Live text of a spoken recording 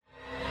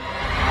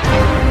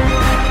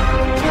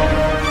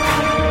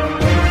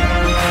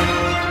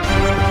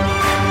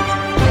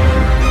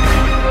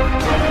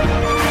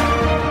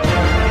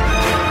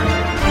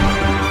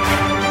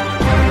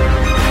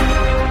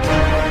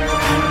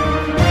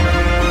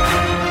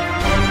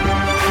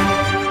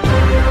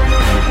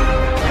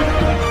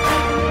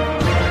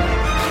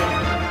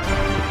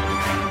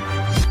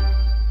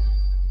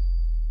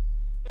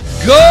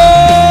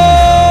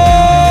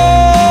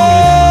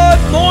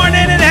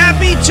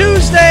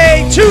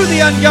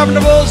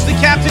Ungovernables, the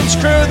Captain's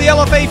Crew, the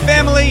LFA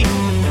family,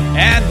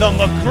 and the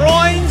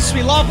McCroins.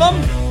 We love them.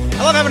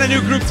 I love having a new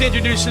group to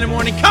introduce in the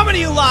morning. Coming to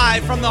you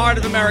live from the heart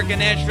of America,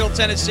 Nashville,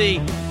 Tennessee,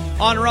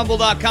 on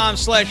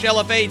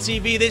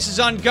rumble.com/LFA-TV. This is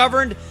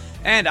Ungoverned,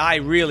 and I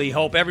really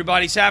hope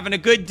everybody's having a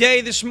good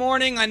day this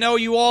morning. I know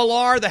you all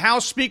are. The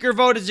House Speaker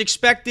vote is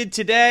expected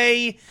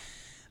today.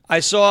 I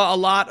saw a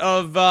lot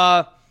of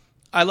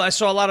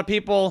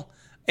people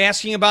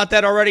asking about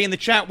that already in the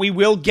chat. We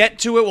will get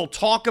to it. We'll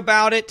talk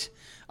about it.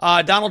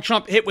 Donald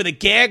Trump hit with a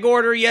gag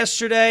order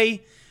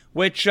yesterday,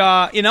 which,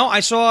 I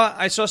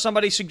saw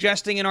somebody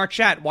suggesting in our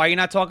chat, why are you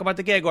not talking about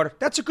the gag order?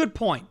 That's a good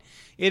point.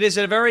 It is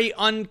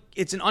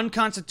it's an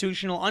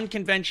unconstitutional,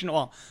 unconventional,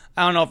 well,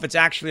 I don't know if it's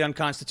actually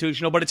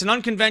unconstitutional, but it's an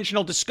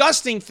unconventional,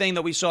 disgusting thing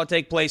that we saw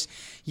take place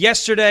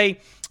yesterday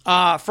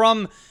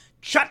from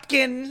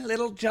Chutkin,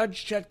 little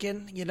Judge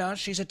Chutkin.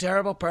 She's a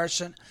terrible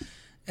person.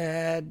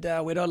 And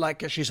we don't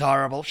like her. She's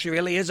horrible. She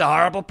really is a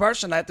horrible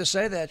person. I have to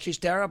say that. She's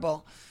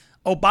terrible.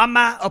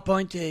 Obama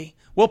appointee.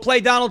 We'll play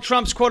Donald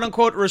Trump's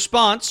quote-unquote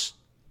response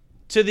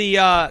to the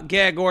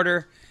gag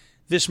order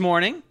this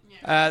morning.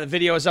 The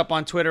video is up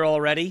on Twitter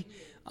already.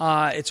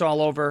 It's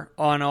all over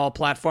on all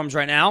platforms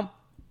right now.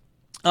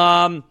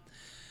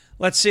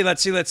 Let's see.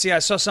 I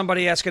saw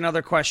somebody ask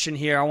another question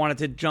here. I wanted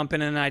to jump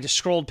in, and I just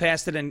scrolled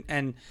past it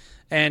and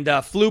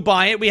flew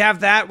by it. We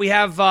have that. We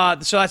have,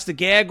 so that's the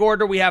gag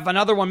order. We have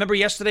another one. Remember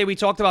yesterday we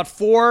talked about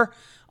 4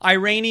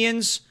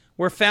 Iranians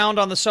were found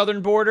on the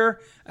southern border.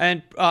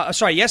 And,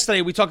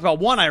 yesterday we talked about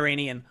 1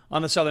 Iranian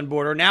on the southern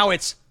border. Now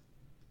it's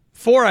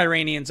 4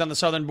 Iranians on the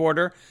southern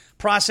border,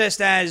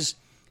 processed as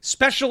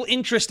special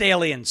interest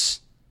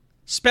aliens.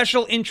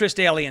 Special interest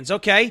aliens.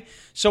 Okay.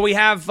 So we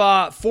have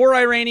 4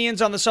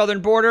 Iranians on the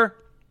southern border.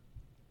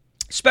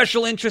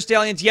 Special interest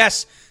aliens,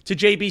 yes, to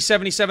JB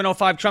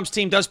 7705. Trump's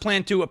team does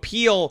plan to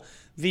appeal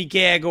the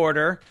gag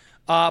order.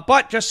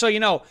 But just so you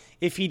know,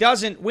 if he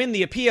doesn't win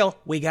the appeal,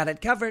 we got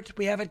it covered.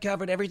 We have it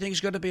covered.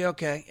 Everything's going to be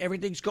okay.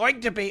 Everything's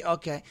going to be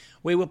okay.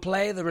 We will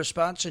play the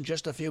response in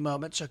just a few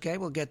moments, okay?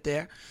 We'll get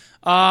there.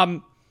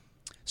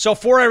 So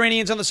 4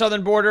 Iranians on the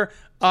southern border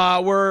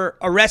were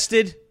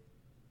arrested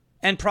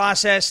and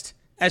processed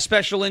as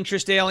special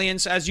interest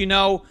aliens. As you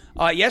know,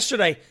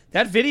 yesterday,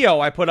 that video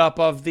I put up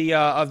of the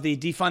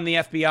defund the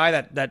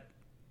FBI, that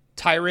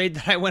tirade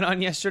that I went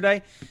on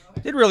yesterday,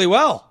 did really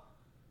well.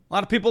 A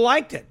lot of people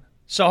liked it.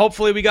 So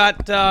hopefully we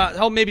got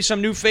maybe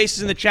some new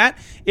faces in the chat.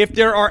 If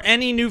there are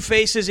any new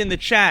faces in the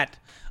chat,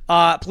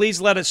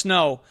 please let us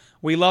know.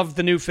 We love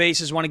the new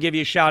faces. Want to give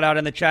you a shout out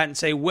in the chat and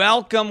say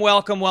welcome.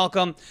 Welcome,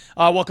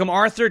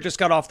 Arthur. Just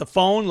got off the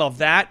phone. Love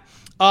that.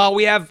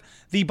 We have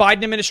the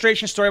Biden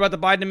administration, story about the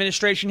Biden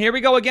administration. Here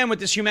we go again with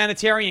this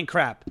humanitarian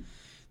crap.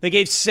 They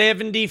gave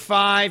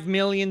 $75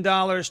 million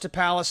to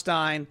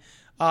Palestine,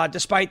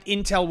 despite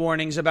intel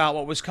warnings about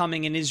what was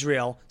coming in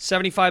Israel.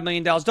 $75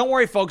 million. Don't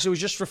worry, folks. It was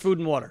just for food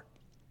and water.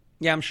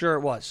 Yeah, I'm sure it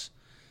was.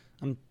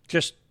 I'm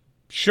just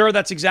sure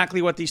that's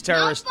exactly what these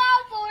terrorists... Don't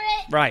fall for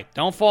it. Right.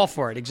 Don't fall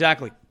for it.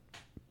 Exactly.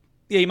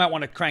 Yeah, you might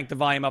want to crank the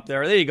volume up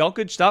there. There you go.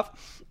 Good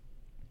stuff.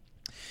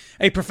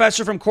 A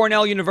professor from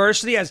Cornell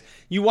University, as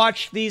you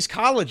watch these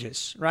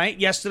colleges, right?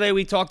 Yesterday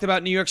we talked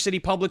about New York City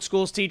public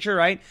schools teacher,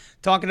 right?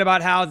 Talking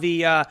about how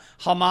the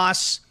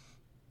Hamas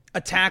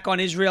attack on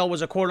Israel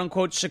was a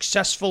quote-unquote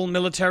successful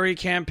military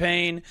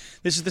campaign.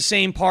 This is the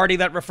same party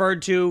that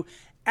referred to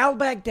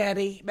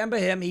al-Baghdadi. Remember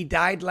him? He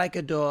died like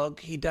a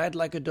dog.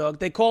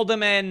 They called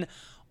him an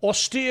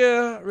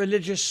austere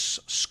religious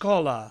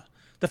scholar.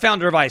 The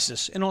founder of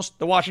ISIS, in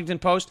the Washington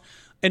Post,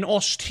 an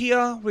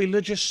austere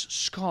religious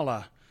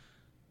scholar.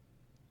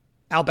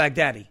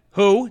 Al-Baghdadi,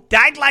 who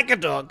died like a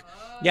dog.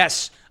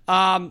 Yes.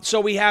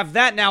 So we have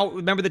that now.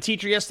 Remember the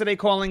teacher yesterday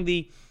calling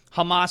the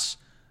Hamas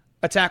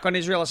attack on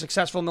Israel a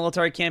successful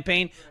military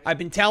campaign? I've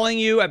been telling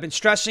you, I've been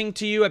stressing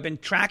to you, I've been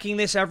tracking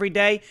this every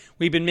day.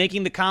 We've been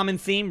making the common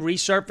theme,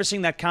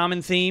 resurfacing that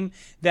common theme,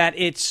 that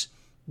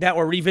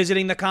we're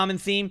revisiting the common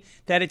theme,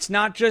 that it's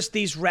not just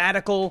these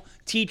radical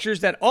teachers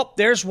that,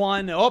 there's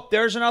one,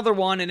 there's another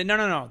one. And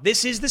no.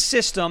 This is the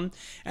system,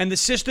 and the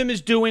system is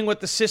doing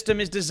what the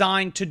system is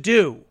designed to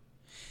do.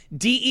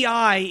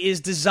 DEI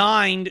is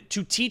designed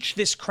to teach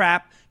this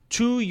crap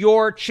to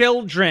your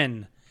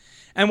children.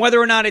 And whether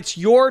or not it's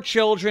your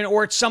children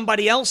or it's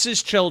somebody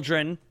else's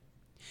children,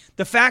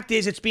 the fact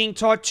is it's being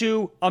taught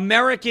to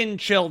American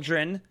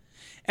children,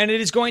 and it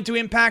is going to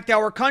impact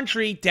our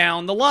country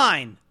down the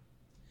line.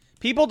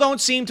 People don't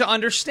seem to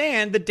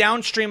understand the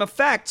downstream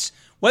effects,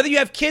 whether you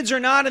have kids or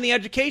not in the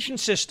education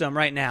system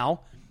right now.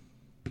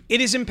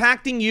 It is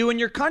impacting you and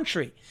your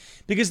country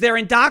because they're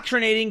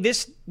indoctrinating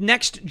this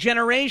next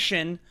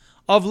generation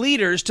of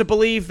leaders to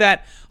believe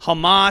that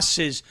Hamas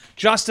is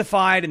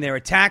justified in their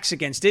attacks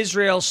against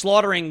Israel,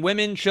 slaughtering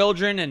women,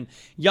 children, and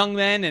young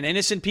men and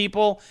innocent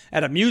people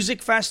at a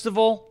music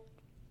festival.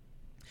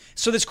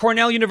 So this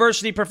Cornell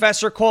University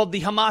professor called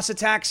the Hamas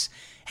attacks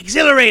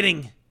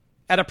exhilarating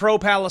at a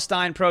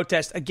pro-Palestine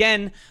protest.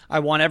 Again, I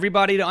want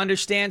everybody to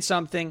understand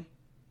something.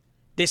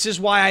 This is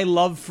why I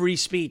love free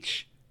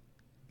speech.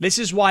 This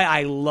is why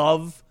I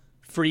love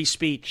free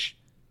speech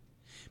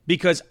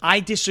because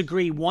I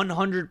disagree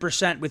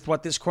 100% with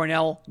what this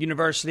Cornell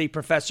University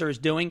professor is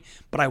doing,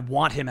 but I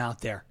want him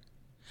out there.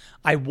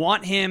 I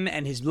want him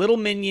and his little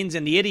minions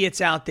and the idiots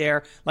out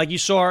there, like you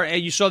saw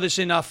this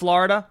in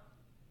Florida,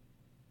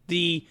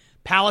 the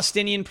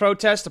Palestinian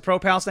protest, the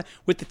pro-Palestine,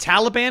 with the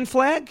Taliban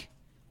flag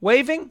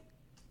waving.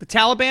 The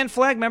Taliban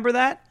flag, remember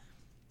that?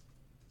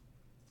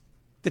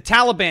 The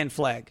Taliban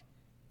flag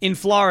in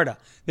Florida.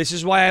 This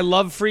is why I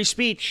love free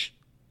speech,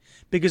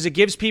 because it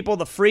gives people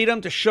the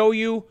freedom to show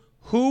you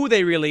who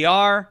they really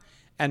are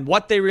and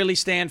what they really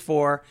stand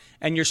for,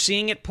 and you're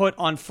seeing it put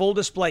on full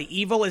display.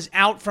 Evil is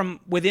out from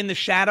within the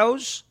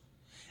shadows,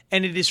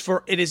 and it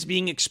is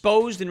being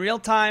exposed in real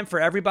time for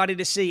everybody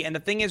to see. And the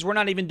thing is, we're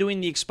not even doing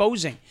the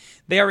exposing.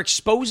 They are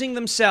exposing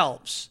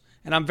themselves,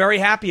 and I'm very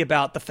happy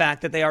about the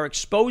fact that they are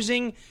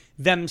exposing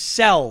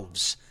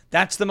themselves.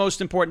 That's the most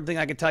important thing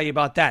I can tell you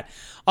about that.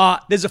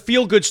 There's a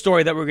feel-good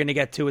story that we're going to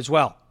get to as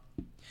well.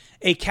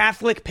 A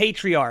Catholic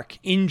patriarch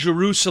in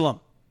Jerusalem.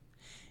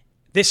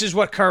 This is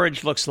what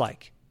courage looks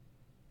like.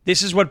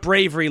 This is what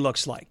bravery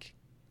looks like.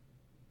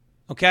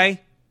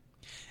 Okay?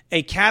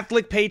 A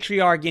Catholic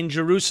patriarch in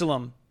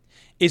Jerusalem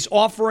is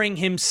offering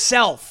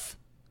himself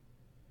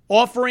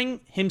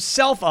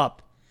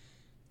up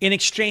in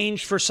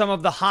exchange for some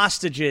of the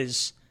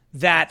hostages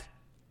that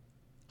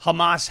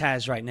Hamas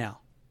has right now.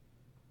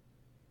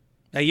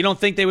 Now, you don't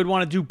think they would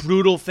want to do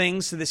brutal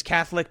things to this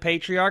Catholic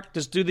patriarch?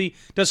 Does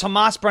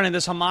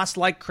Hamas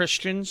like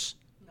Christians?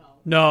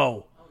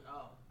 No. Oh,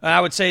 no.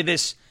 I would say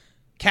this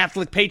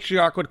Catholic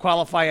patriarch would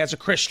qualify as a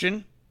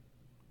Christian.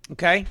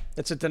 Okay?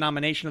 That's a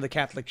denomination of the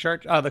Catholic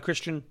Church,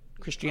 the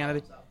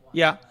Christianity.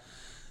 Yeah.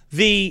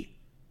 The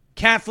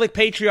Catholic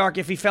patriarch,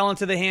 if he fell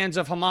into the hands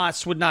of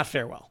Hamas, would not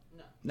fare well.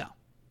 No.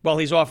 Well,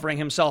 he's offering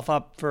himself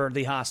up for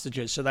the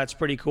hostages, so that's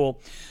pretty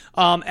cool.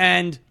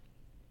 And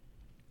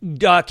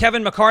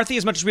Kevin McCarthy,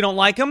 as much as we don't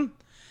like him,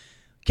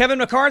 Kevin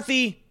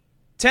McCarthy,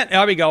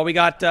 there we go. We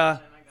got,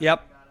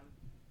 yep.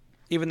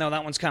 Even though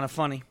that one's kind of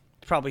funny.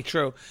 It's probably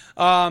true.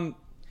 Kevin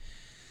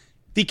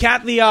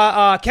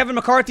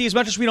McCarthy, as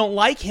much as we don't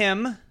like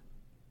him,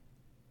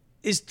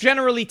 is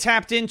generally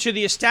tapped into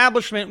the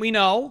establishment, we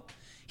know.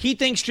 He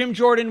thinks Jim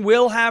Jordan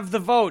will have the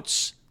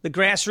votes. The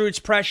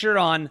grassroots pressure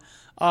on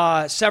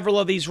several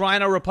of these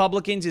rhino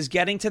Republicans is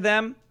getting to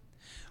them.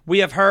 We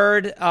have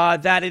heard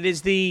that it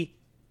is the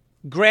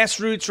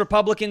grassroots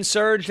Republican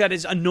surge that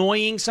is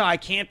annoying, so I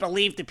can't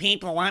believe the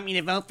people want me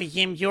to vote for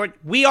Jim Jordan.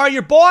 We are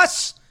your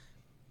boss.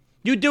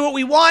 You do what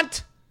we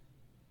want,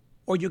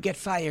 or you get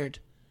fired.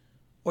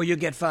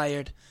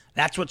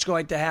 That's what's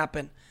going to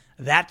happen.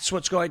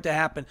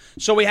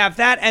 So we have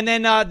that. And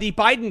then the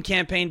Biden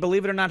campaign,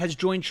 believe it or not, has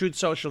joined Truth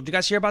Social. Did you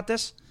guys hear about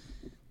this?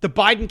 The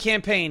Biden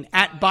campaign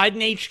at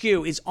Biden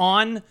HQ is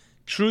on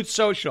Truth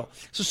Social.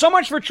 So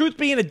much for Truth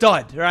being a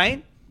dud,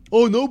 right?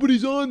 Oh,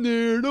 nobody's on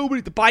there.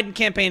 The Biden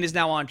campaign is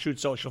now on Truth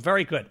Social.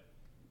 Very good.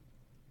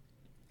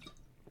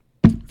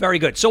 Very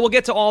good. So we'll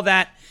get to all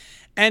that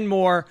and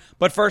more.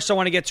 But first, I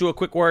want to get to a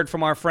quick word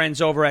from our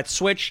friends over at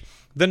Switch,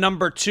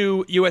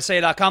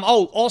 the2USA.com.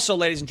 Oh, also,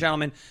 ladies and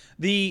gentlemen,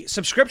 the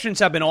subscriptions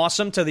have been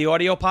awesome to the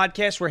audio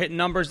podcast. We're hitting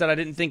numbers that I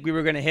didn't think we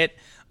were going to hit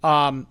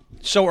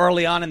so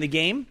early on in the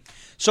game.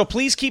 So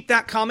please keep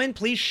that coming.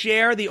 Please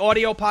share the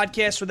audio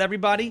podcast with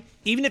everybody.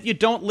 Even if you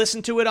don't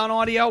listen to it on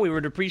audio, we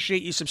would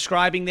appreciate you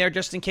subscribing there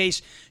just in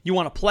case you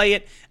want to play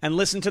it and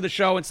listen to the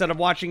show instead of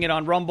watching it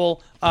on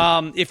Rumble.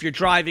 If you're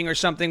driving or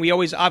something, we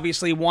always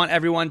obviously want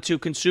everyone to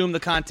consume the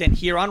content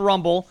here on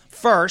Rumble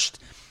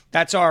first.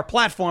 That's our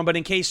platform. But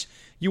in case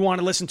you want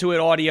to listen to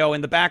it audio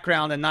in the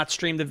background and not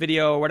stream the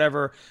video or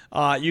whatever,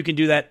 you can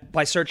do that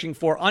by searching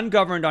for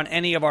Ungoverned on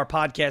any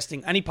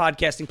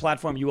podcasting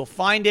platform. You will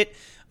find it.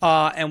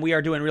 And we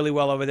are doing really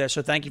well over there.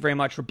 So thank you very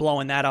much for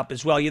blowing that up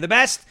as well. You're the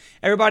best.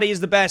 Everybody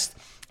is the best.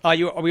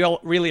 We all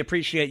really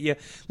appreciate you.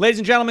 Ladies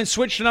and gentlemen,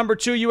 switch to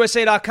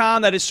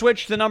number2USA.com. That is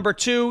switch to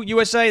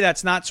number2USA.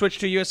 That's not switch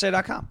to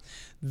USA.com.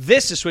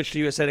 This is switch to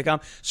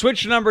USA.com.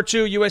 Switch to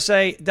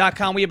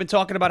number2USA.com. We have been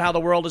talking about how the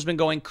world has been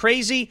going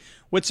crazy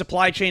with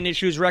supply chain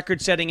issues,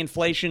 record-setting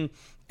inflation,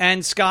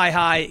 and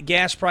sky-high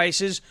gas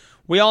prices.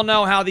 We all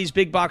know how these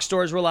big box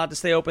stores were allowed to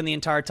stay open the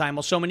entire time,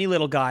 while so many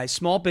little guys,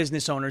 small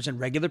business owners, and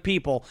regular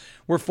people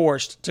were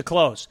forced to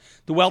close.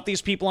 The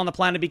wealthiest people on the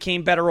planet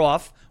became better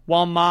off,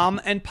 while mom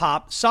and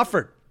pop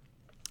suffered.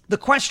 The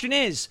question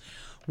is,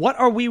 what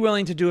are we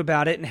willing to do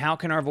about it, and how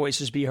can our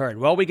voices be heard?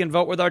 Well, we can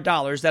vote with our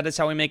dollars. That is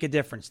how we make a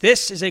difference.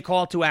 This is a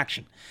call to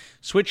action.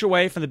 Switch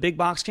away from the big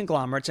box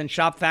conglomerates and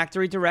shop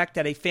factory direct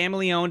at a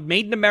family-owned,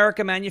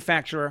 made-in-America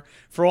manufacturer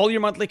for all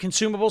your monthly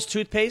consumables,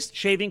 toothpaste,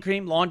 shaving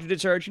cream, laundry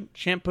detergent,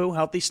 shampoo,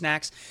 healthy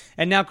snacks,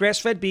 and now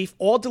grass-fed beef,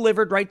 all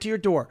delivered right to your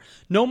door.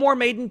 No more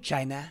made in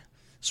China.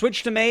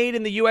 Switch to made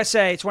in the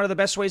USA. It's one of the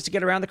best ways to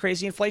get around the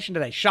crazy inflation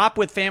today. Shop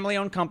with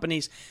family-owned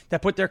companies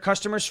that put their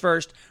customers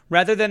first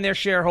rather than their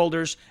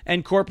shareholders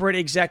and corporate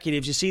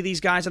executives. You see these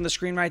guys on the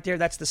screen right there?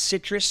 That's the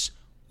citrus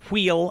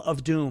wheel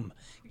of doom.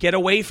 Get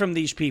away from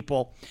these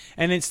people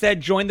and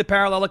instead join the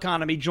parallel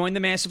economy, join the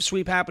massive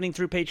sweep happening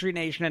through Patriot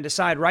Nation, and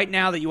decide right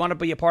now that you want to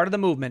be a part of the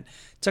movement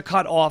to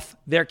cut off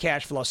their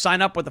cash flow.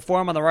 Sign up with the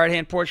form on the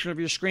right-hand portion of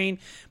your screen.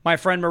 My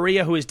friend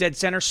Maria, who is dead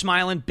center,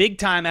 smiling big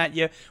time at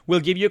you, will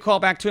give you a call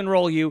back to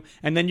enroll you,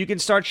 and then you can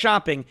start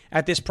shopping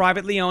at this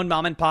privately owned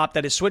mom and pop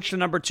that is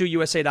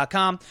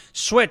switch2usa.com.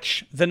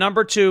 Switch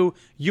 2usa.com.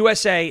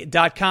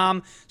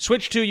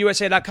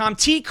 Switch2usa.com.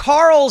 T.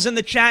 Carl's in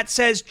the chat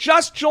says,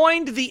 just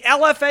joined the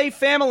LFA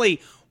family.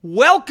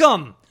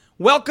 Welcome.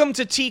 Welcome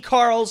to T.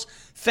 Carl's.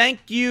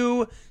 Thank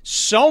you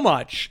so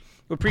much.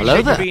 We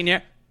appreciate you being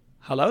here.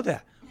 Hello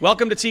there.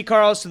 Welcome to T.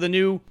 Carl's, to the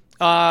new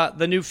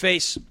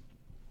face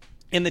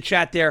in the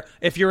chat there.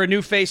 If you're a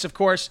new face, of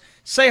course,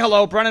 say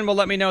hello. Brennan will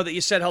let me know that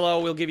you said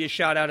hello. We'll give you a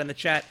shout out in the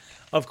chat,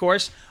 of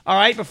course. All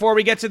right, before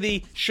we get to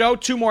the show,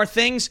 two more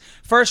things.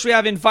 First, we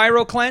have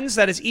EnviroCleanse.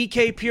 That is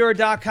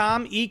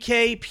ekpure.com,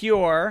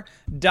 ekpure.com.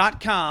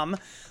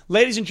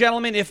 Ladies and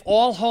gentlemen, if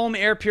all home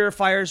air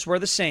purifiers were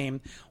the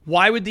same,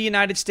 why would the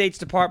United States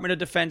Department of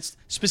Defense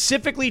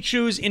specifically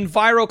choose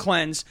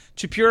EnviroCleanse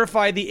to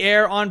purify the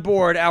air on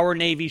board our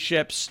Navy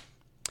ships?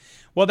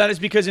 Well, that is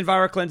because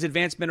EnviroCleanse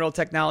advanced mineral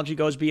technology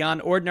goes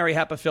beyond ordinary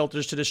HEPA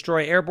filters to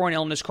destroy airborne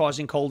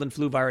illness-causing cold and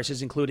flu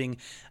viruses, including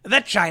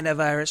the China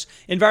virus.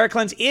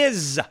 EnviroCleanse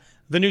is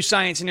the new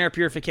science in air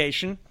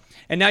purification.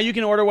 And now you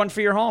can order one for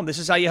your home. This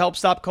is how you help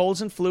stop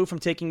colds and flu from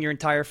taking your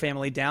entire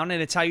family down.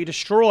 And it's how you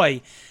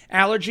destroy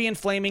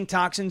allergy-inflaming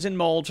toxins and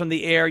mold from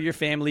the air your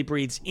family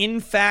breathes. In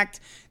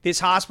fact, this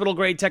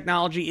hospital-grade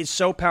technology is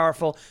so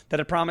powerful that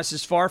it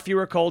promises far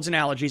fewer colds and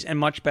allergies and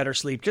much better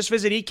sleep. Just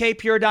visit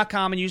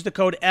ekpure.com and use the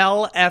code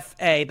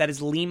LFA, that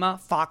is Lima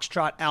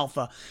Foxtrot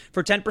Alpha,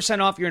 for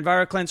 10% off your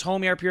EnviroCleanse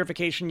home air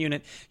purification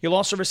unit. You'll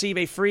also receive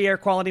a free air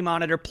quality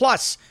monitor,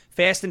 plus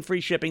fast and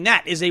free shipping.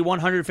 That is a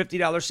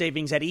 $150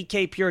 savings at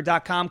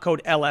ekpure.com,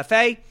 code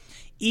LFA.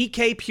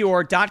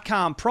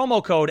 ekpure.com,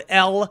 promo code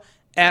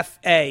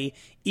LFA.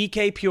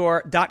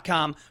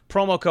 ekpure.com,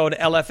 promo code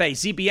LFA.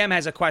 ZBM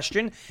has a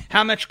question.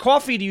 How much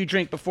coffee do you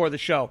drink before the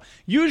show?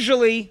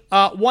 Usually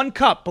 1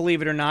 cup,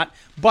 believe it or not.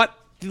 But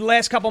the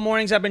last couple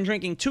mornings I've been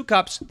drinking 2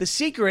 cups. The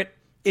secret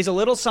is a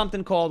little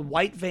something called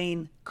white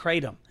vein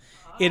kratom.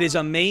 It is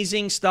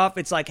amazing stuff.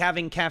 It's like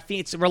having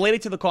caffeine. It's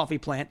related to the coffee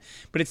plant,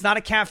 but it's not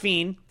a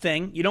caffeine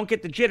thing. You don't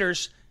get the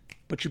jitters,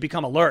 but you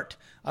become alert.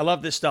 I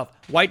love this stuff.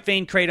 White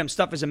vein kratom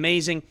stuff is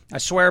amazing. I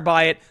swear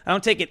by it. I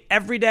don't take it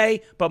every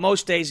day, but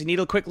most days you need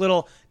a quick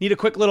little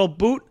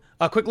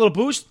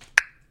boost.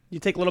 You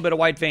take a little bit of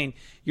white vein,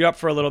 you're up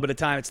for a little bit of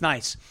time. It's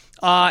nice.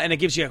 And it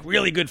gives you a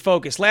really good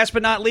focus. Last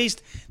but not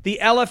least, the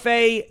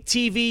LFA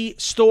TV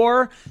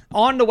store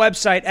on the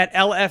website at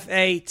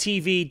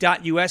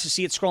lfatv.us. You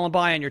see it scrolling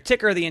by on your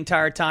ticker the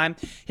entire time.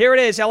 Here it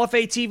is,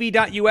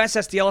 lfatv.us.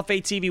 That's the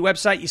LFA TV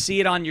website. You see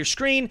it on your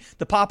screen.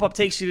 The pop-up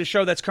takes you to the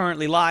show that's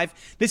currently live.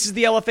 This is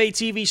the LFA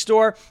TV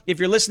store. If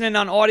you're listening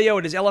on audio,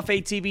 it is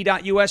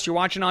lfatv.us. You're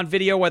watching on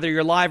video, whether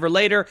you're live or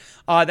later.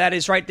 That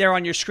is right there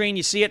on your screen.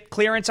 You see it.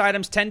 Clearance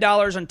items,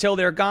 $10 until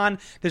they're gone.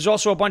 There's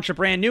also a bunch of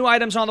brand new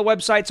items on the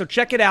website, so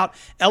check it out,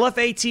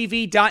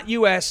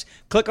 lfatv.us.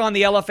 Click on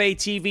the LFA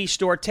TV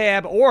store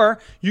tab, or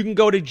you can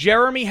go to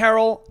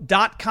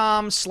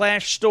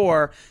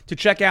jeremyherrell.com/store to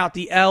check out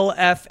the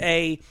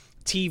LFA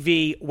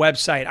TV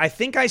website. I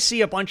think I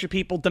see a bunch of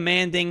people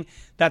demanding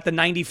that the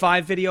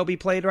 95 video be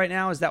played right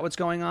now. Is that what's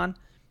going on?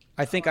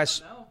 I think I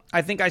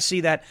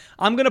see that.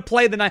 I'm going to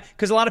play the night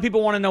because a lot of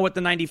people want to know what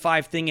the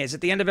 95 thing is. At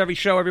the end of every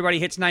show, everybody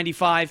hits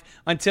 95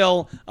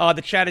 until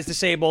the chat is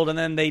disabled, and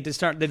then they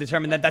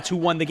determine that that's who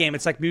won the game.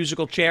 It's like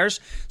musical chairs.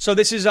 So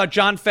this is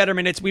John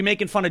Fetterman. We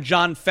making fun of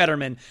John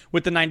Fetterman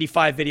with the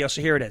 95 video.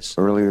 So here it is.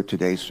 Earlier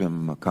today,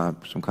 some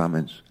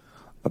comments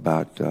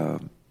about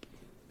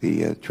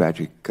the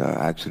tragic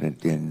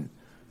accident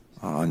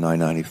on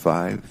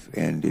 995,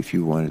 and if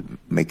you want to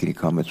make any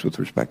comments with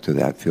respect to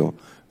that, feel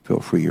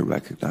free. You're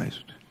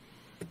recognized.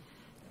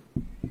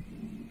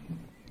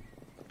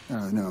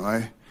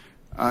 No,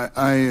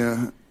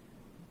 I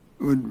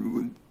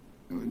would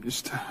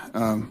just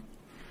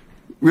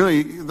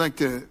really like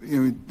to,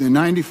 the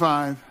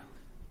 95,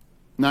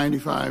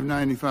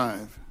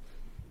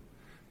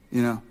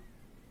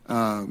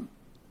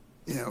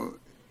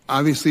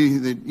 obviously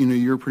that,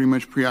 you're pretty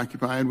much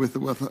preoccupied with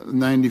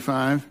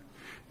 95,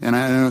 and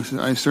I know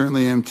I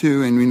certainly am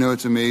too, and we know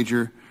it's a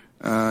major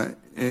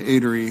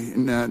aidery,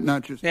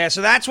 not just... Yeah,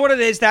 so that's what it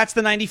is. That's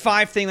the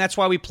 95 thing. That's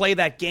why we play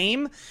that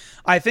game.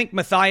 I think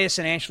Matthias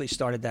and Ashley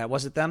started that.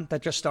 Was it them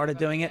that just started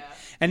doing it?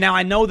 And now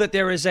I know that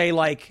there is a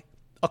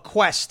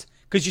quest,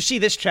 because you see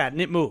this chat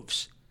and it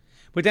moves.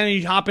 But then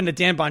you hop into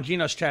Dan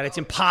Bongino's chat. It's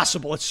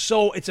impossible.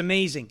 It's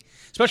amazing.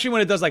 Especially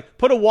when it does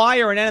put a Y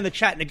or an N in the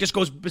chat and it just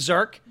goes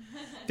berserk.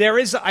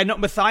 I know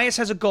Matthias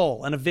has a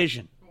goal and a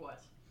vision.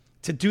 What?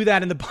 To do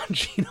that in the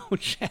Bongino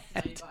chat.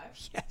 95?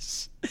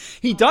 Yes.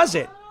 He does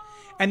it.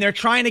 And they're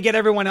trying to get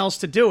everyone else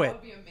to do it. That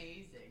would be amazing.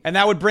 And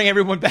that would bring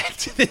everyone back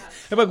to this.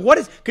 I'm like, what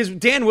is... Because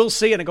Dan will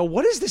see it and go,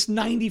 what is this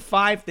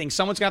 95 thing?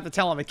 Someone's going to have to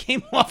tell him. It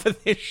came off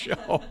of this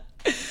show.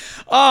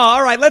 Oh,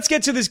 all right. Let's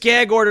get to this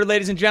gag order,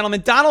 ladies and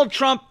gentlemen. Donald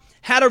Trump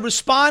had a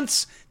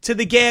response to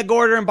the gag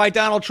order, and by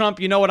Donald Trump,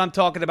 you know what I'm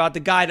talking about.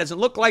 The guy doesn't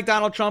look like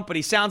Donald Trump, but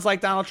he sounds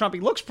like Donald Trump.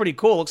 He looks pretty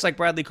cool. Looks like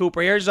Bradley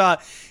Cooper.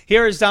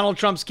 Here is Donald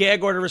Trump's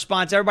gag order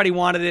response. Everybody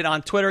wanted it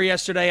on Twitter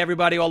yesterday.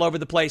 Everybody all over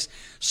the place.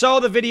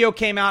 So the video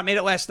came out, made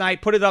it last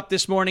night, put it up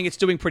this morning. It's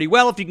doing pretty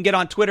well. If you can get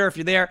on Twitter, if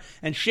you're there,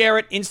 and share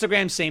it.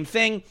 Instagram, same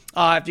thing.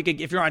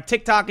 If you're on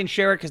TikTok and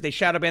share it, because they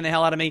shadow ban the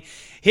hell out of me.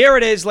 Here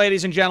it is,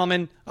 ladies and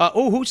gentlemen.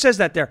 Who says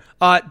that there?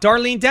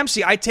 Darlene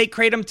Dempsey. I take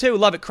Kratom too.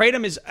 Love it.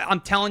 Kratom is,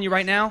 I'm telling you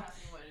right now.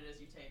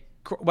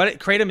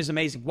 Kratom is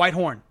amazing.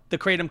 Whitehorn, the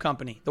Kratom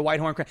company, the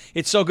Whitehorn.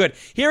 It's so good.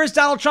 Here is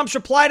Donald Trump's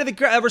reply to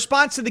the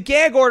response to the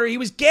gag order. He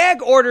was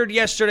gag ordered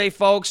yesterday,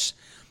 folks,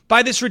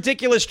 by this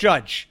ridiculous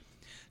judge.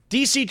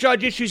 D.C.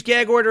 judge issues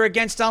gag order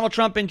against Donald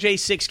Trump in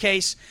J6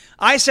 case.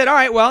 I said, all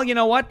right, well, you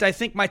know what? I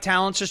think my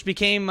talents just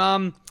became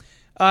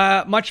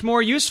much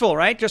more useful,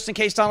 right? Just in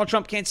case Donald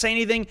Trump can't say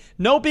anything.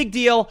 No big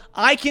deal.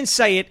 I can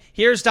say it.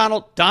 Here's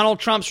Donald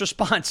Trump's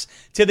response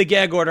to the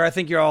gag order. I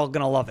think you're all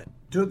going to love it.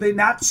 To the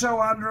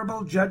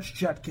not-so-honorable Judge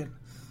Chutkin,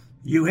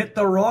 you hit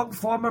the wrong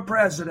former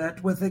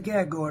president with a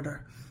gag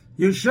order.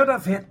 You should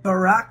have hit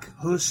Barack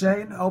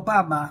Hussein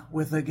Obama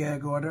with a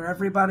gag order.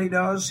 Everybody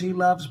knows he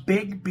loves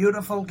big,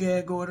 beautiful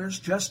gag orders.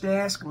 Just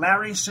ask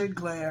Larry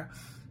Sinclair.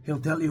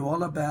 He'll tell you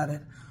all about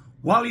it.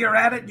 While you're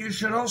at it, you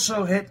should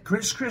also hit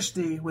Chris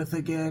Christie with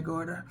a gag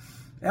order.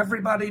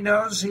 Everybody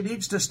knows he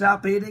needs to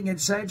stop eating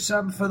and save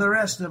some for the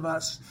rest of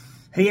us.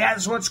 He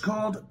has what's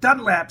called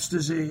Dunlap's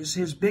disease.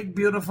 His big,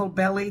 beautiful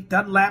belly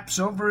Dunlaps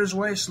over his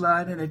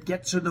waistline, and it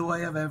gets in the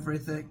way of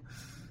everything.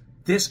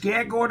 This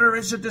gag order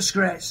is a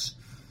disgrace.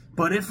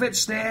 But if it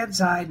stands,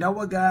 I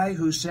know a guy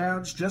who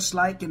sounds just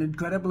like an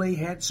incredibly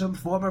handsome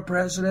former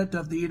president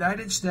of the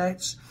United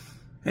States,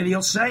 and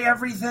he'll say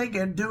everything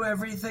and do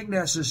everything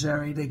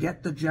necessary to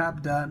get the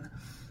job done.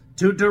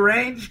 To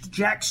deranged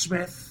Jack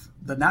Smith,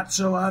 the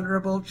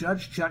not-so-honorable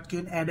Judge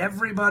Chutkin, and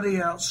everybody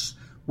else,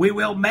 we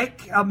will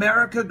make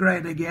America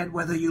great again,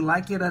 whether you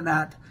like it or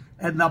not,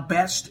 and the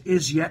best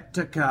is yet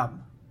to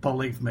come.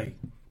 Believe me.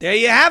 There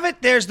you have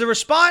it. There's the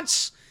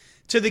response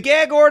to the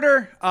gag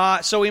order.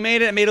 So we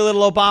made it. I made a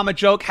little Obama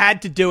joke.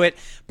 Had to do it.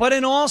 But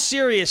in all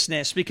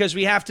seriousness, because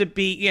we have to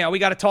be, we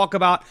got to talk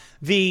about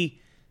the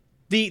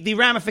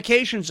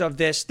ramifications of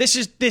this. This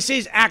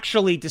is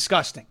actually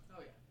disgusting.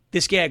 Oh, yeah.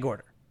 This gag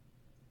order.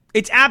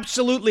 It's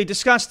absolutely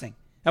disgusting.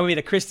 And we made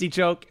a Christie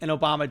joke, an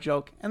Obama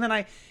joke. And then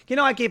I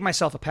gave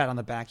myself a pat on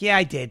the back. Yeah,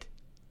 I did.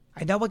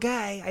 I know a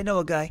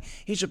guy.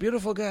 He's a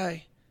beautiful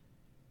guy.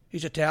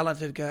 He's a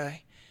talented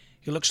guy.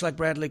 He looks like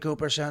Bradley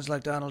Cooper, sounds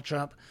like Donald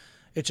Trump.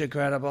 It's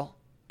incredible.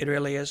 It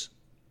really is.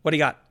 What do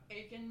you got?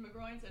 Aiken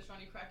McGroin says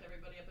Ronnie cracked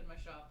everybody up in my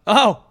shop.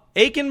 Oh,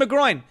 Aiken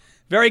McGroin.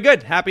 Very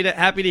good. Happy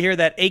to hear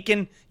that.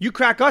 Aiken, you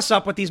crack us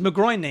up with these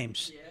McGroin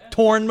names. Yeah.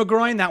 Torn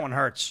McGroin, that one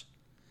hurts.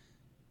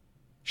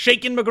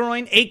 Shaken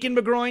McGroin, Aiken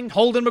McGroin,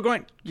 Holden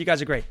McGroin. You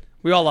guys are great.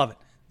 We all love it.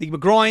 The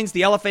McGroins,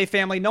 the LFA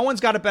family, no one's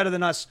got it better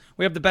than us.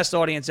 We have the best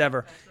audience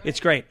ever. Right.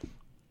 It's great.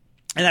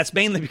 And that's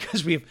mainly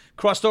because we've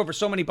crossed over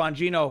so many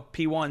Bongino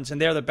P1s,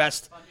 and they're the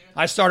best.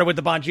 I started with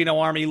the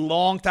Bongino Army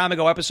long time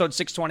ago, episode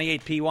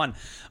 628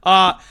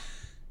 P1.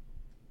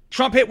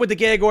 Trump hit with the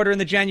gag order in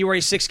the January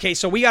 6th case,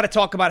 so we got to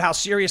talk about how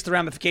serious the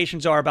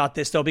ramifications are about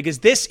this, though, because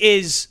this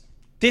is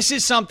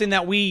something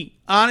that we,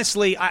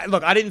 honestly,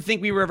 I didn't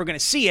think we were ever going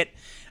to see it.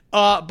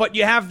 But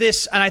you have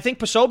this, and I think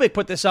Posobiec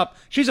put this up.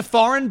 She's a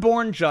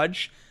foreign-born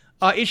judge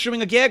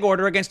issuing a gag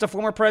order against a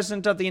former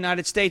president of the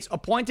United States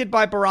appointed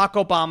by Barack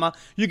Obama.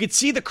 You could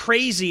see the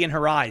crazy in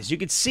her eyes. You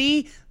could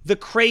see the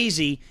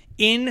crazy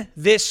in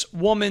this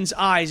woman's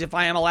eyes, if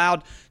I am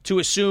allowed to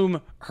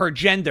assume her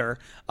gender,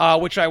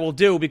 which I will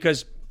do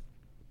because,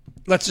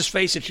 let's just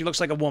face it, she looks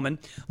like a woman.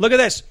 Look at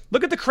this.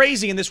 Look at the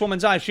crazy in this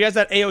woman's eyes. She has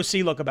that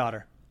AOC look about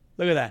her.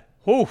 Look at that.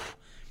 Oof.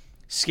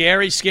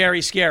 Scary,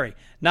 scary, scary.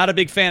 Not a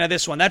big fan of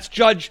this one. That's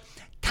Judge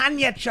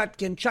Tanya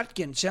Chutkin.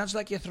 Chutkin. Sounds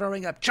like you're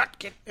throwing up.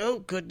 Chutkin. Oh,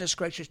 goodness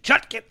gracious.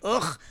 Chutkin.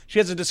 Ugh. She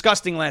has a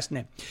disgusting last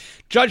name.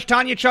 Judge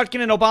Tanya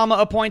Chutkin, an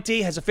Obama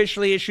appointee, has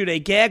officially issued a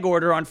gag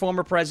order on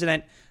former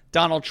President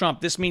Donald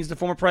Trump. This means the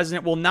former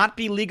president will not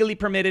be legally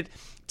permitted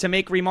to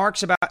make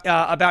remarks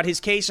about his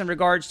case in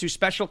regards to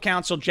special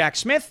counsel Jack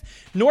Smith,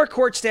 nor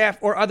court staff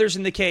or others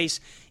in the case,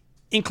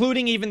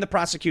 including even the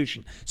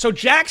prosecution. So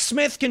Jack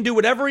Smith can do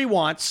whatever he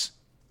wants.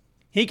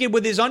 He can,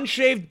 with his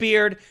unshaved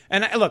beard,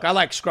 and look, I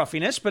like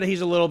scruffiness, but he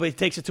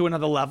takes it to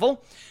another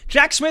level.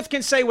 Jack Smith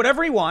can say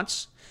whatever he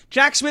wants.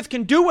 Jack Smith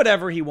can do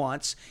whatever he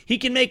wants. He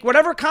can make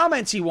whatever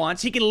comments he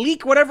wants. He can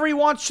leak whatever he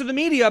wants to the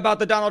media about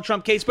the Donald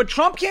Trump case, but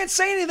Trump can't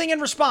say anything in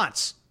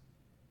response.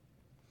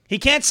 He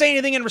can't say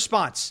anything in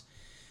response.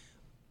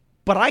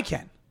 But I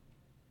can.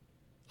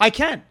 I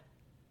can.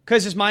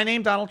 Because is my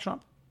name Donald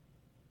Trump?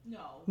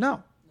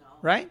 No.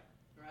 Right?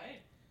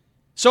 Right.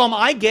 So am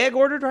I gag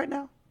ordered right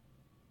now?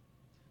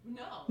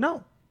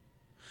 No.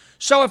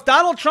 So if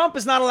Donald Trump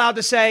is not allowed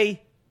to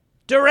say,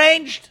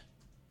 deranged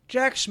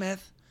Jack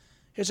Smith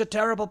is a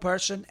terrible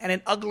person and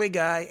an ugly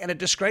guy and a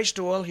disgrace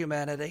to all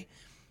humanity,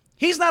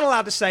 He's not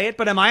allowed to say it,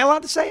 but am I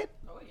allowed to say it?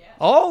 Oh, yeah.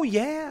 Oh,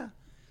 yeah.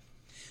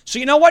 So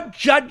you know what,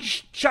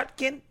 Judge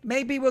Chutkin?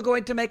 Maybe we're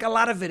going to make a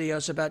lot of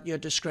videos about your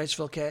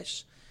disgraceful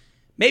case.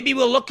 Maybe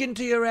we'll look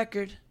into your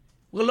record.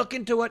 We'll look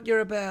into what you're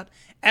about.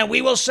 And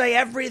we will say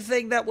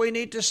everything that we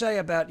need to say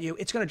about you.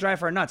 It's going to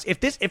drive her nuts.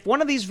 If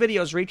one of these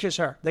videos reaches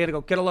her, they're going to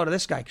go, get a load of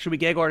this guy. Should we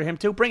gag order him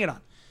too? Bring it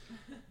on.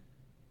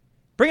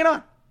 Bring it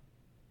on.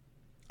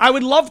 I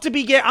would love to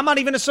be I'm not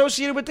even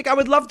associated with I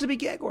would love to be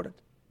gag ordered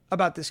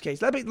about this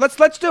case.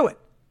 Let's do it.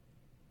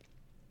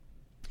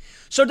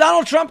 So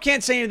Donald Trump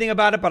can't say anything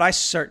about it, but I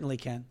certainly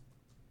can.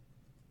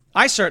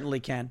 I certainly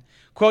can.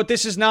 Quote,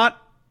 this is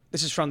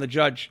from the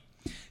judge.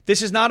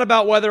 This is not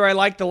about whether I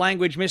like the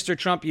language Mr.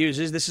 Trump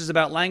uses. This is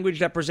about language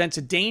that presents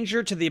a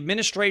danger to the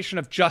administration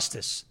of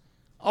justice.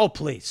 Oh,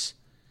 please.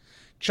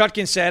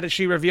 Chutkin said as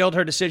she revealed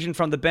her decision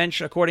from the bench,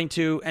 according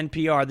to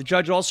NPR. The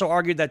judge also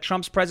argued that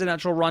Trump's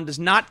presidential run does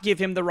not give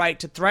him the right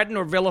to threaten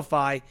or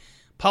vilify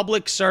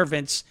public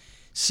servants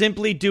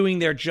simply doing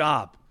their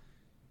job.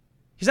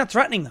 He's not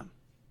threatening them.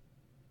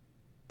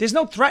 There's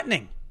no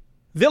threatening.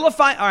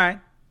 Vilify, all right.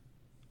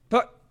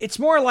 But it's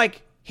more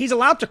like he's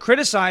allowed to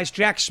criticize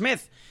Jack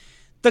Smith.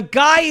 The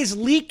guy is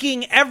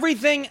leaking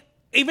everything,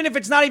 even if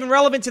it's not even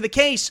relevant to the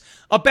case,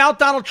 about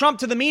Donald Trump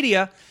to the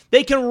media.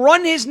 They can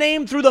run his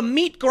name through the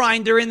meat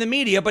grinder in the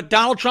media, but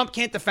Donald Trump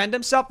can't defend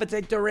himself. It's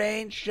a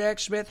deranged Jack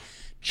Smith.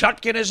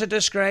 Chutkin is a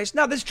disgrace.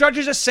 No, this judge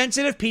is a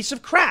sensitive piece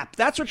of crap.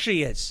 That's what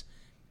she is.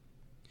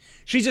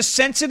 She's a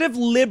sensitive,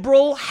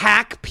 liberal,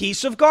 hack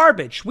piece of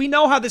garbage. We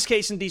know how this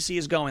case in D.C.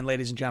 is going,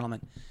 ladies and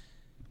gentlemen.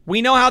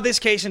 We know how this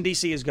case in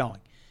D.C. is going.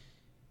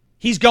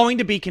 He's going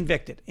to be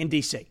convicted in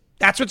D.C.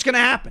 That's what's going to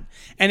happen.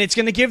 And it's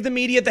going to give the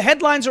media, the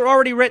headlines are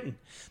already written.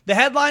 The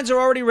headlines are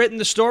already written.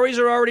 The stories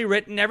are already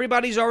written.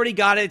 Everybody's already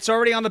got it. It's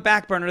already on the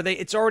back burner.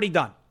 It's already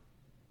done.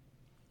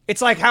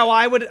 It's like how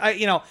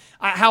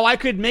how I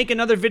could make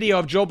another video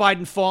of Joe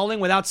Biden falling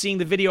without seeing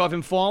the video of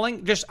him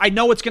falling. I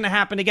know it's going to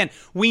happen again.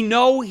 We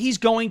know he's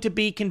going to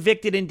be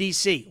convicted in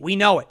D.C. We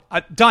know it.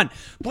 Done.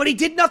 But he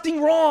did nothing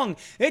wrong.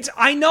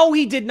 I know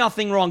he did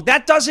nothing wrong.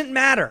 That doesn't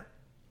matter.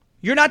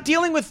 You're not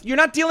dealing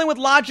with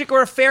logic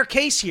or a fair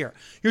case here.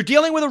 You're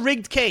dealing with a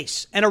rigged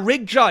case and a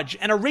rigged judge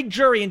and a rigged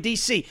jury in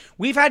D.C.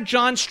 We've had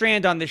John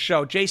Strand on this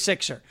show,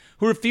 J6er,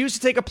 who refused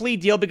to take a plea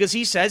deal because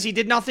he says he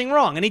did nothing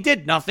wrong, and he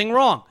did nothing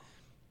wrong.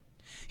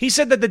 He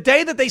said that the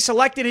day that they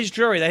selected his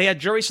jury, that he had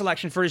jury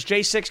selection for his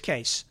J6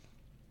 case,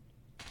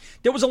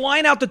 there was a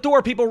line out the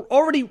door. People were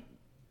already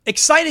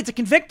excited to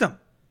convict him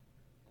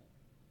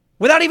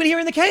without even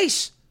hearing the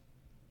case.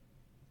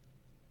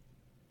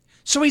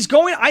 So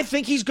I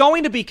think he's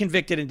going to be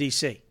convicted in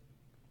D.C.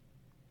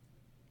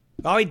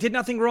 Oh, he did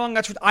nothing wrong.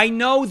 I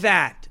know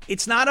that.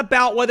 It's not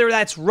about whether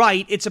that's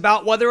right. It's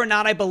about whether or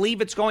not I believe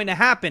it's going to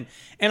happen.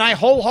 And I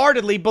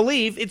wholeheartedly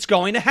believe it's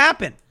going to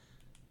happen.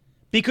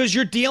 Because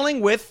you're dealing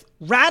with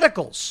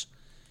radicals.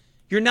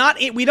 We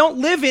don't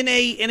live in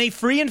a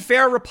free and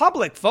fair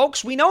republic,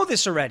 folks. We know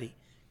this already.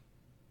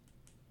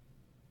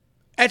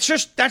 That's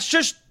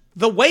just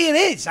the way it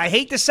is. I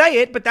hate to say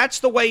it, but that's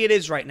the way it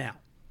is right now.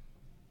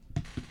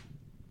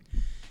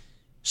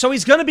 So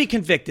he's going to be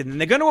convicted, and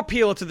they're going to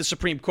appeal it to the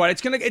Supreme Court.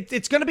 It's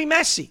going to be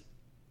messy.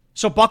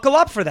 So buckle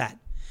up for that,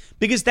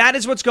 because that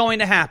is what's going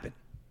to happen.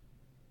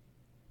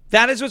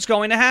 That is what's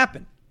going to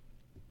happen.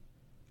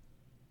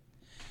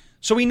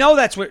 So we know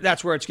that's where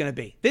it's going to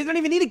be. They don't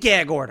even need a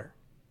gag order.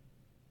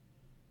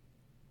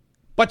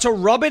 But to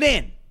rub it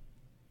in,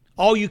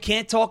 oh, you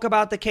can't talk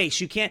about the case.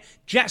 You can't.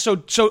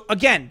 So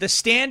again, the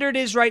standard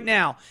is right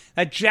now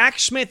that Jack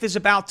Smith is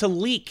allowed to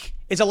leak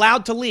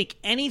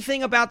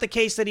anything about the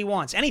case that he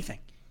wants. Anything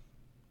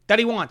that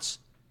he wants.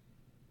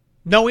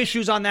 No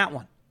issues on that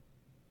one.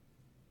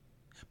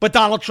 But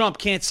Donald Trump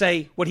can't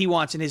say what he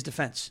wants in his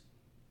defense.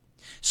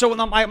 So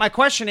my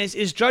question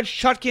is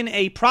Judge Chutkin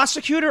a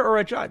prosecutor or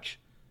a judge?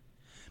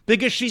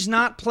 Because she's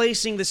not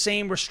placing the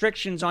same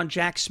restrictions on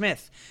Jack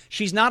Smith.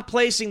 She's not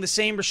placing the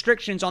same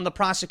restrictions on the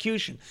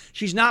prosecution.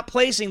 She's not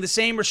placing the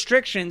same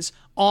restrictions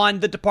on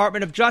the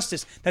Department of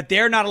Justice, that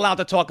they're not allowed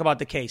to talk about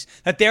the case,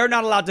 that they're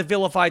not allowed to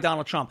vilify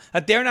Donald Trump,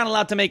 that they're not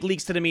allowed to make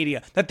leaks to the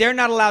media, that they're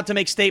not allowed to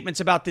make statements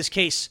about this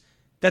case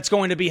that's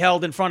going to be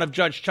held in front of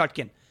Judge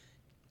Chutkin.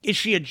 Is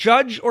she a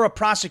judge or a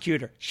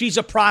prosecutor? She's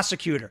a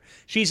prosecutor.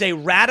 She's a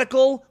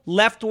radical,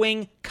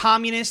 left-wing,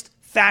 communist,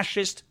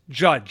 fascist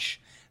judge.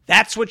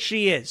 That's what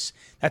she is.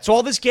 That's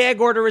all this gag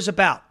order is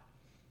about.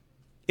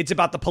 It's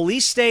about the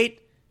police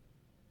state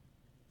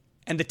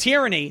and the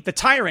tyranny, the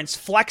tyrants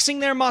flexing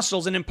their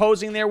muscles and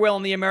imposing their will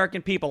on the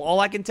American people. All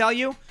I can tell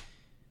you,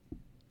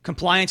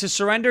 compliance is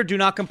surrender. Do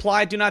not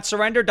comply, do not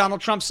surrender.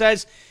 Donald Trump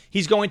says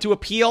he's going to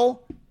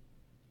appeal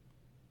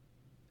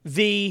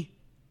the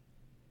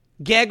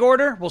gag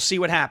order. We'll see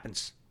what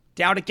happens.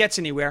 Doubt it gets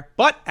anywhere.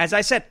 But as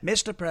I said,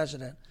 Mr.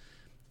 President,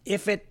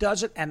 if it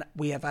doesn't, and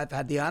I've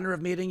had the honor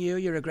of meeting you,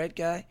 you're a great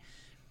guy.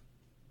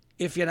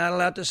 If you're not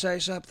allowed to say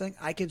something,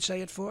 I can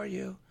say it for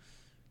you.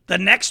 The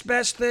next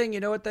best thing, you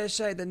know what they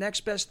say, the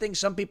next best thing,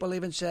 some people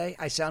even say,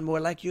 I sound more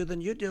like you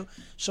than you do,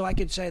 so I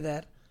could say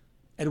that,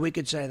 and we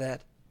could say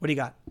that. What do you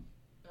got?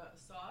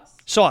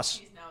 Sauce.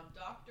 He's now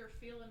Dr.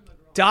 Phelan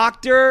McGraw.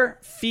 Dr.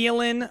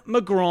 Phelan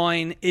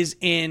McGroin is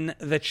in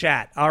the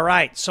chat. All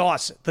right,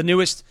 Sauce, the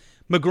newest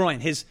McGroin,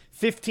 his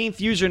 15th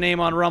username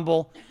on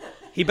Rumble.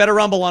 He better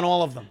rumble on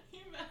all of them.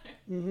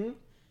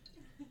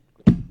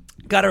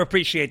 Got to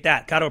appreciate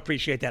that.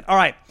 All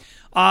right.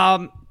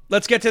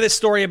 Let's get to this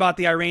story about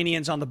the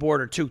Iranians on the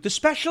border, too. The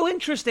special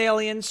interest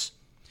aliens.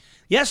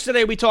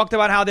 Yesterday, we talked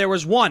about how there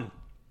was one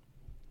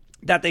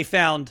that they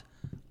found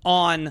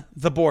on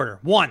the border.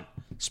 One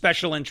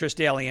special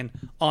interest alien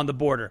on the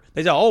border.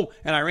 They said,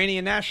 an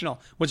Iranian national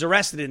was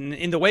arrested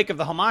in the wake of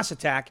the Hamas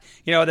attack.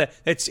 You know,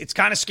 it's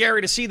kind of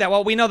scary to see that.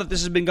 Well, we know that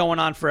this has been going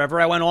on forever.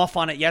 I went off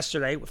on it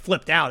yesterday,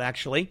 flipped out,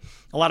 actually.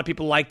 A lot of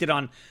people liked it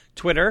on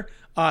Twitter.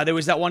 There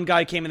was that one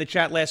guy who came in the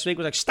chat last week,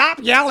 was like, stop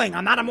yelling,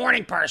 I'm not a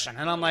morning person.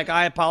 And I'm like,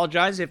 I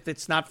apologize. If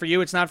it's not for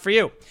you, it's not for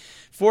you.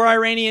 4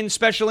 Iranian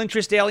special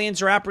interest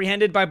aliens are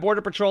apprehended by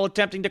Border Patrol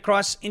attempting to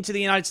cross into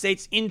the United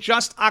States in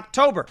just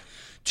October.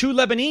 2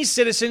 Lebanese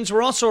citizens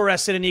were also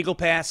arrested in Eagle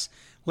Pass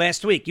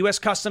last week. U.S.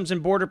 Customs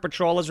and Border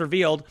Patrol has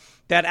revealed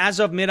that as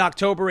of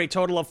mid-October, a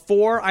total of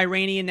 4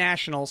 Iranian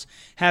nationals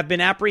have been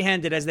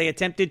apprehended as they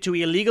attempted to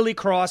illegally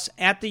cross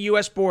at the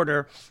U.S.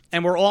 border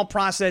and were all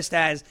processed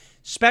as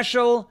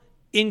special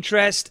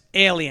interest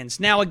aliens.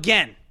 Now,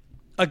 again,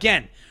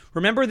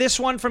 remember this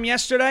one from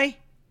yesterday?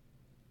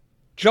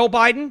 Joe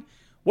Biden?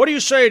 What do you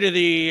say to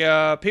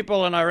the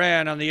people in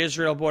Iran on the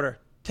Israel border?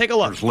 Take a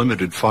look. There's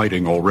limited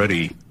fighting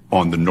already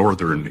on the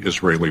northern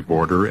Israeli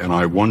border, and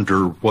I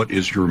wonder what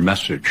is your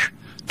message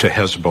to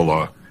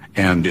Hezbollah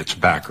and its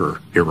backer,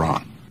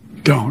 Iran?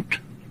 Don't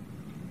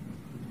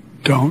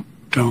come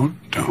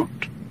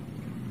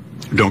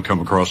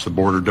across the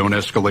border. Don't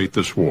escalate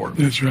this war.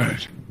 That's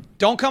right.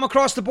 Don't come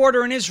across the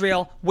border in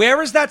Israel.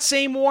 Where is that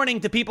same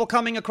warning to people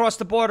coming across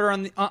the border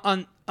on the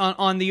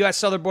U.S.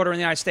 southern border in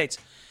the United States?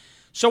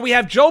 So we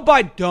have Joe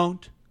Biden.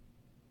 Don't.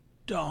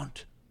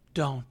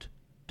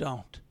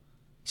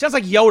 Sounds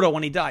like Yoda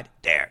when he died.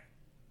 There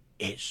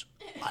is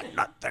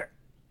another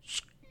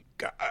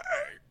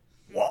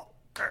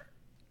Skywalker.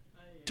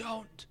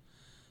 Don't.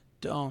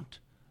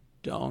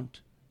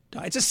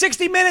 It's a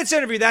 60 Minutes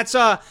interview. That's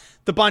the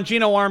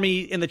Bongino army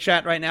in the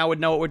chat right now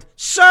would know it would.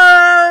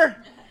 Sir,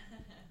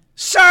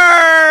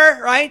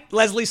 right?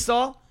 Leslie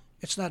Stahl.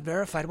 It's not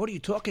verified. What are you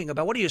talking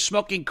about? What are you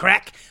smoking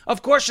crack?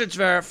 Of course it's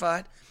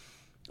verified.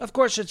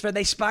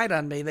 They spied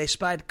on me. They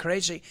spied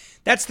crazy.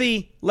 That's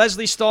the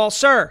Leslie Stahl,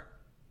 sir,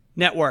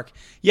 network.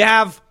 You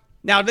have,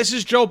 now this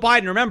is Joe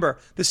Biden. Remember,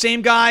 the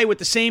same guy with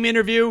the same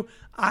interview.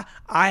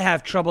 I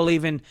have trouble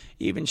even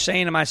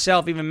saying to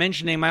myself, even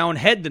mentioning my own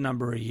head the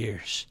number of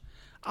years.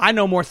 I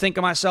no more think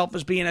of myself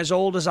as being as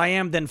old as I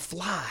am than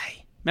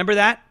fly. Remember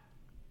that?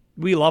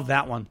 We love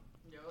that one.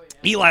 Oh,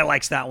 yeah. Eli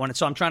likes that one. And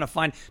so I'm trying to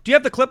find, do you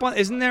have the clip on?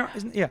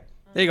 Yeah.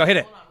 There you go. Hit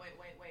it. Hold on, wait.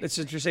 Let's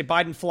just say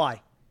Biden fly.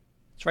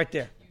 It's right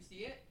there.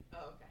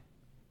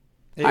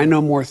 I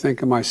no more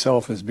think of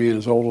myself as being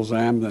as old as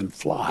I am than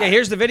fly. Yeah,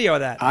 here's the video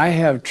of that. I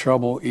have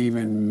trouble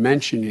even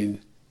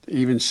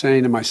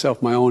saying to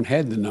myself my own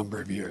head the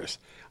number of years.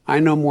 I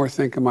no more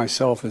think of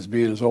myself as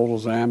being as old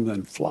as I am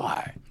than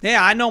fly.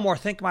 Yeah, I no more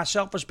think of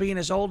myself as being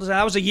as old as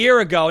that was a year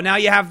ago. Now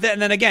you have that,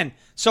 and then again.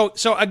 So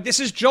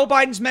this is Joe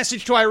Biden's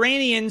message to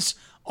Iranians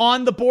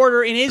on the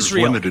border in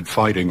Israel. There's limited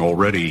fighting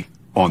already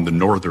on the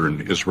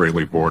northern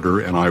Israeli border,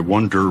 and I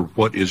wonder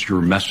what is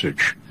your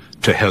message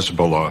to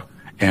Hezbollah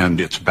and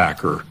its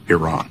backer,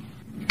 Iran?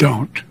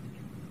 Don't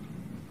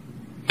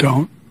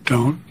come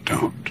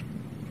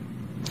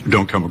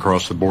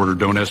across the border.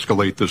 Don't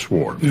escalate this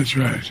war. That's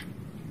right.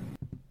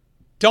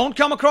 Don't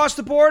come across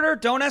the border.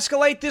 Don't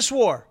escalate this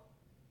war.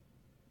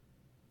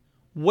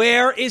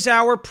 Where is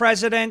our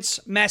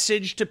president's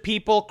message to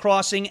people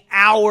crossing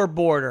our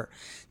border?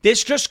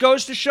 This just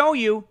goes to show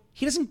you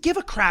he doesn't give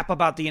a crap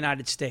about the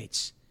United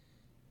States.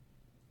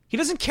 He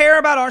doesn't care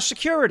about our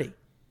security.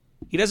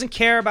 He doesn't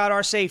care about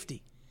our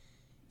safety.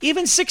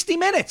 Even 60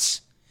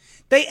 Minutes.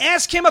 They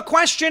ask him a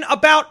question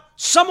about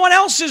someone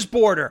else's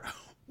border.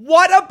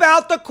 What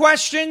about the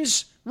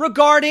questions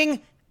regarding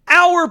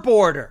our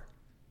border?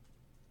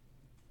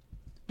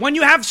 When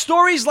you have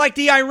stories like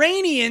the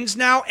Iranians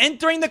now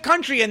entering the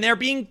country and they're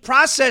being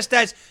processed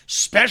as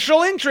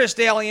special interest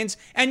aliens,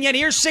 and yet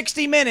here's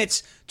 60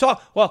 Minutes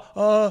talk,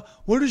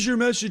 what is your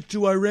message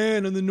to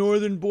Iran on the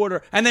northern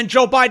border? And then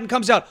Joe Biden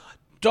comes out,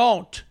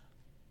 don't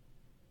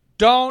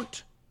come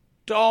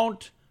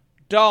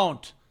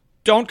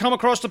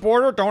across the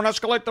border. Don't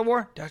escalate the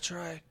war. That's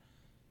right.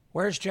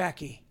 Where's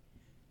Jackie?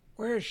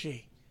 Where is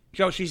she?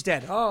 Joe, she's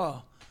dead.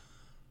 Oh,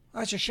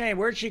 that's a shame.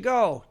 Where'd she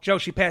go? Joe,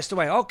 she passed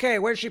away. Okay,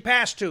 where'd she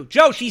pass to?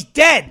 Joe, she's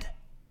dead.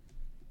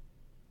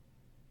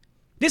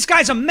 This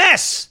guy's a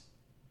mess.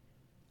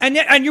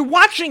 And you're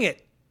watching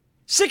it.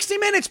 60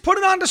 Minutes put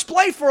it on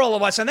display for all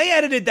of us. And they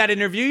edited that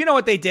interview. You know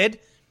what they did?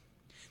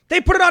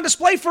 They put it on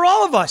display for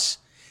all of us.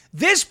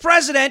 This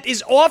president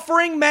is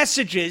offering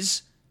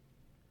messages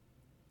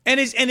and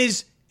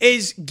is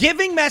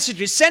giving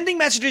messages, sending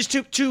messages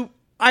to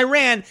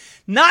Iran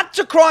not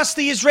to cross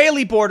the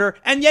Israeli border,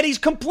 and yet he's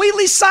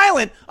completely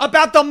silent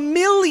about the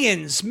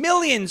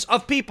millions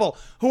of people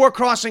who are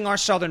crossing our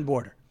southern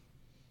border.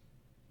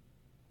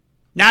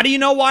 Now, do you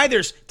know why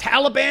there's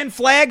Taliban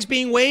flags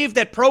being waved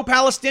at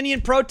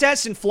pro-Palestinian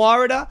protests in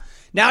Florida?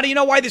 Now do you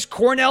know why this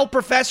Cornell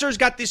professor's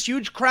got this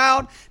huge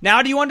crowd?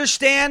 Now do you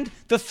understand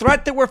the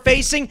threat that we're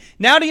facing?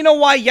 Now do you know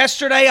why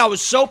yesterday I was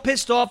so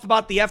pissed off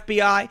about the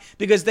FBI?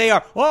 Because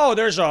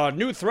there's a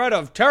new threat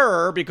of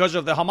terror because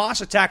of the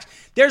Hamas attacks.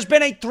 There's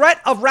been a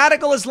threat of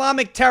radical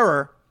Islamic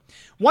terror.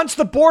 Once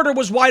the border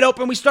was wide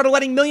open, we started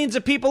letting millions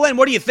of people in.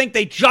 What do you think?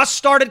 They just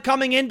started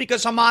coming in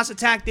because Hamas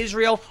attacked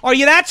Israel? Are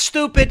you that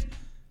stupid?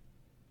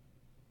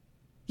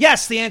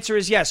 Yes, the answer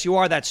is yes, you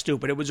are that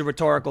stupid. It was a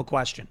rhetorical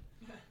question.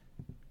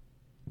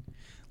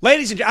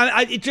 Ladies and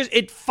gentlemen,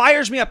 it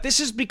fires me up. This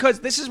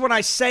is what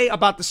I say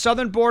about the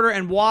southern border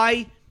and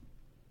why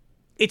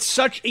it's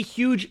such a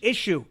huge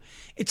issue.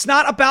 It's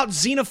not about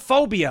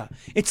xenophobia.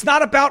 It's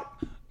not about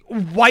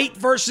white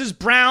versus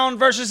brown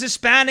versus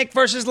Hispanic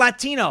versus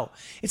Latino.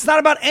 It's not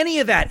about any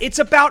of that. It's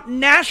about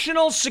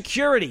national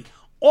security.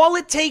 All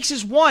it takes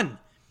is one.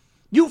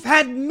 You've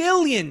had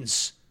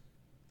millions.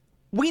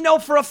 We know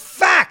for a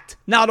fact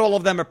not all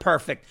of them are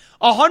perfect.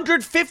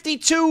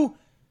 152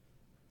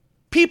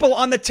 people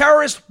on the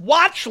terrorist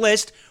watch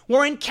list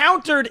were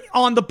encountered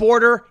on the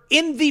border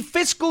in the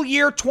fiscal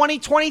year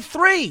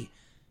 2023.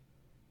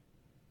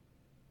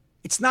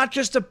 It's not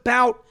just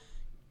about,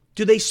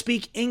 do they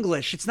speak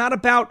English? It's not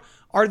about,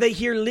 are they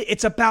here?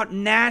 It's about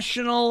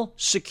national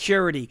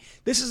security.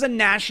 This is a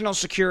national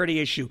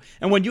security issue.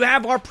 And when you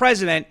have our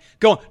president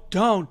going,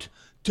 don't,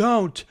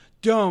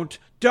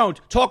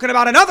 talking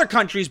about another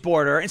country's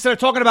border instead of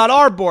talking about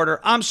our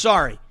border, I'm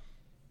sorry,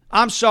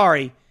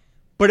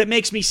 but it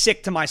makes me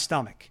sick to my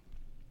stomach.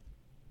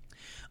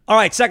 All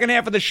right, second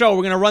half of the show,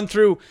 we're going to run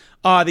through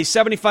the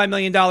 $75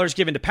 million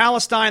given to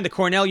Palestine, the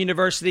Cornell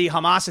University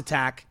Hamas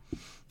attack,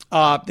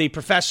 the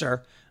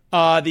professor,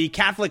 the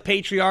Catholic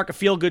patriarch, a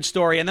feel-good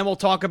story, and then we'll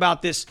talk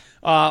about this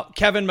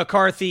Kevin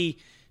McCarthy,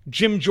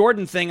 Jim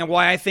Jordan thing and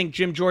why I think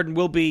Jim Jordan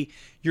will be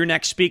your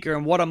next speaker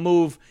and what a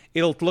move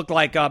it'll look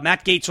like.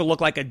 Matt Gaetz will look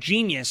like a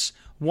genius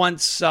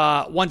once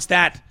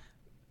that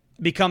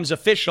becomes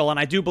official, and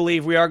I do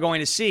believe we are going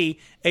to see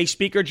a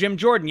speaker, Jim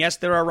Jordan. Yes,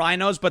 there are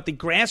rhinos, but the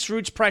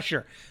grassroots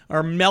pressure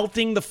are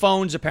melting the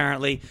phones,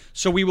 apparently,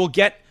 so we will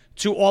get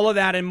to all of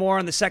that and more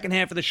in the second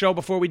half of the show.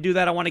 Before we do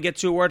that, I want to get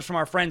to a word from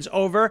our friends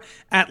over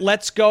at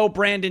Let's Go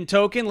Brandon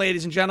Token.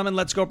 Ladies and gentlemen,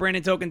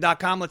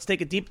 letsgobrandontoken.com. Let's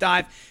take a deep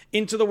dive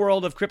into the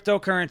world of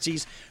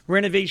cryptocurrencies, where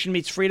innovation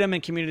meets freedom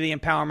and community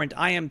empowerment.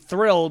 I am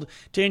thrilled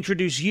to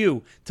introduce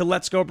you to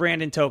Let's Go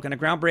Brandon Token, a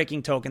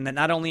groundbreaking token that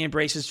not only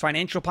embraces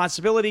financial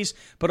possibilities,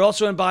 but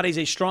also embodies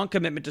a strong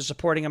commitment to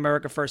supporting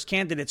America First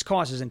candidates,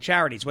 causes, and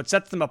charities. What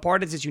sets them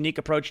apart is its unique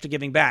approach to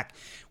giving back.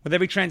 With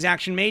every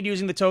transaction made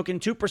using the token,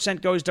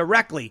 2% goes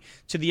directly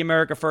to the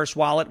America First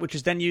wallet, which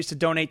is then used to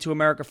donate to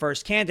America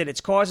First candidates,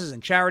 causes,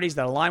 and charities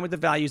that align with the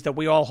values that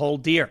we all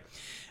hold dear.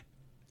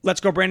 Let's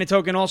Go Brandon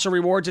Token also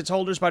rewards its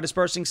holders by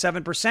dispersing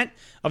 7%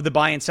 of the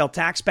buy and sell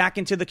tax back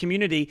into the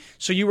community,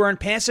 so you earn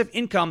passive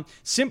income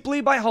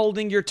simply by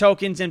holding your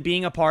tokens and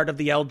being a part of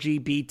the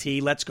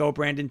LGBT Let's Go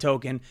Brandon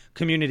Token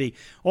community.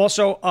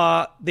 Also,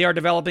 they are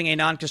developing a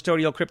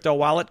non-custodial crypto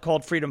wallet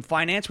called Freedom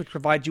Finance, which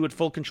provides you with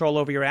full control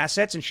over your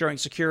assets, ensuring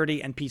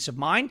security and peace of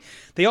mind.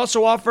 They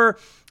also offer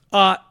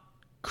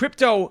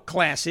crypto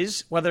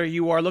classes, whether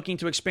you are looking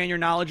to expand your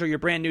knowledge or you're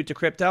brand new to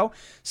crypto.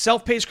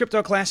 Self-paced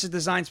crypto classes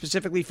designed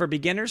specifically for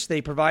beginners. They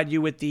provide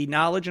you with the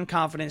knowledge and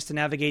confidence to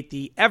navigate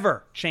the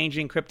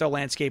ever-changing crypto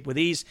landscape with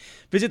ease.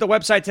 Visit the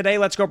website today,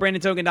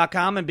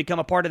 letsgobrandontoken.com, and become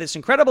a part of this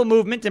incredible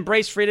movement.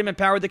 Embrace freedom,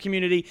 empower the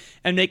community,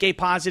 and make a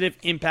positive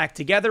impact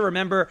together.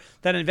 Remember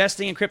that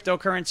investing in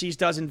cryptocurrencies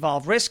does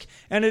involve risk,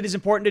 and it is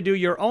important to do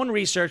your own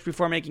research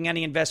before making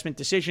any investment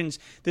decisions.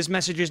 This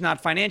message is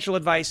not financial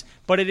advice,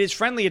 but it is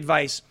friendly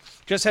advice.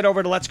 Just head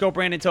over to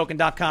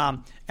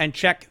letsgobrandontoken.com and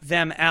check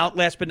them out.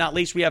 Last but not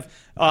least, we have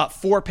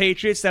 4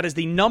 Patriots. That is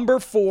the number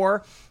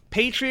 4,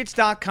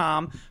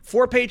 patriots.com.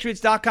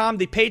 4patriots.com,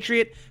 the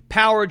Patriot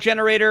Power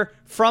Generator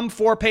from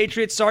 4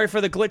 Patriots. Sorry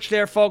for the glitch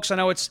there, folks. I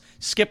know it's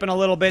skipping a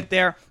little bit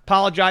there.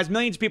 Apologize.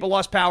 Millions of people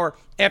lost power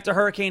after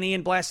Hurricane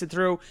Ian blasted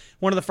through.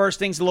 One of the first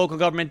things the local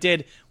government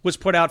did was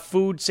put out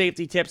food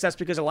safety tips. That's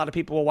because a lot of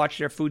people will watch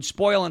their food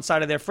spoil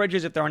inside of their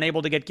fridges if they're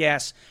unable to get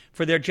gas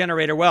for their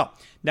generator. Well,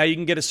 now you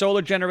can get a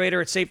solar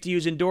generator. It's safe to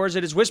use indoors.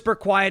 It is whisper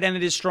quiet, and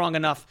it is strong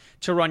enough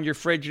to run your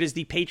fridge. It is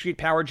the Patriot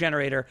Power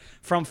Generator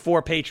from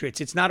 4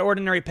 Patriots. It's not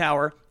ordinary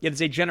power. It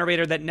is a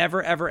generator that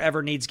never, ever,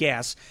 ever needs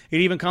gas.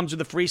 It even comes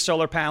with a free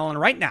solar panel. And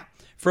right now,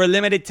 for a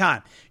limited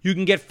time. You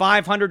can get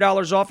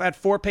 $500 off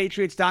at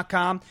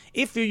 4patriots.com.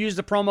 If you use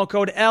the promo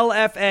code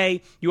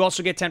LFA, you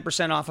also get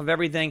 10% off of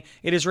everything.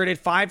 It is rated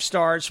 5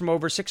 stars from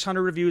over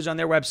 600 reviews on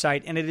their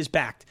website, and it is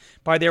backed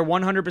by their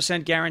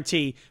 100%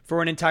 guarantee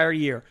for an entire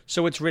year,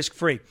 so it's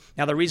risk-free.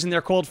 Now, the reason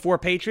they're called 4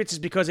 Patriots is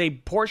because a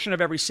portion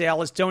of every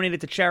sale is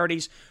donated to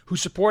charities who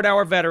support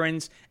our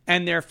veterans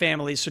and their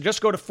families. So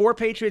just go to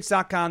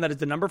 4patriots.com, that is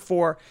the number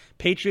 4,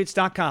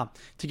 patriots.com,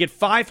 to get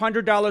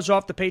 $500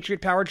 off the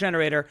Patriot Power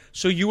Generator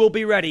so you will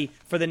be ready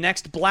for the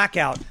next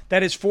blackout.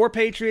 That is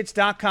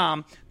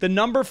 4patriots.com, the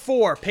number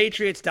 4,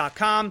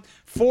 patriots.com,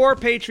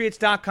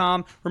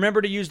 4patriots.com.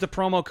 Remember to use the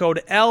promo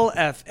code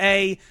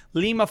LFA,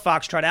 Lima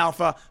Foxtrot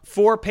Alpha,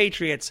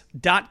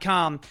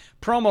 4patriots.com,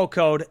 promo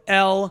code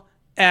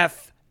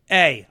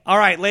LFA. All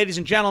right, ladies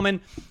and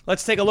gentlemen,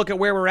 let's take a look at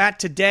where we're at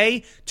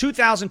today.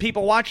 2,000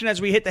 people watching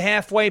as we hit the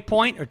halfway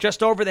point, or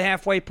just over the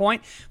halfway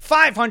point.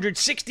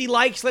 560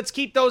 likes. Let's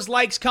keep those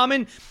likes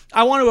coming.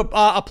 I want to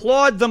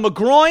applaud the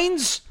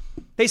McGroins.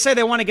 They say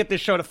they want to get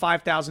this show to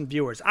 5,000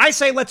 viewers. I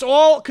say let's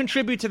all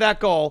contribute to that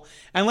goal,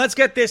 and let's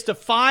get this to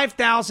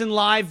 5,000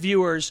 live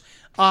viewers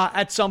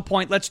at some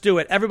point. Let's do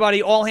it.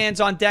 Everybody, all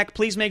hands on deck.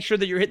 Please make sure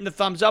that you're hitting the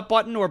thumbs up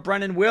button, or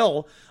Brennan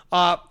will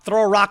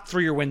throw a rock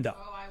through your window.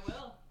 Oh, I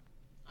will.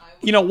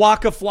 You know,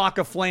 Waka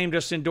Flocka Flame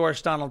just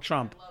endorsed Donald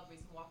Trump. I love me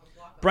some Waka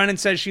Flocka. Brennan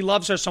says she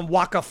loves her some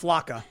Waka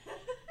Flocka.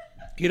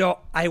 You know,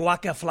 I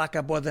Waka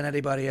Flocka more than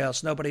anybody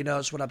else. Nobody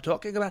knows what I'm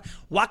talking about.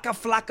 Waka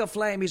Flocka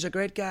Flame, he's a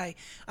great guy.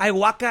 I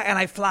Waka and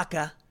I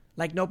Flocka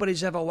like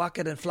nobody's ever walked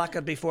and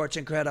flocked before. It's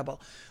incredible.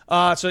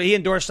 So he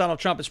endorsed Donald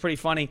Trump. It's pretty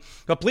funny.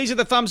 But please hit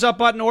the thumbs up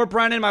button, or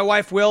Brennan, my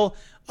wife, will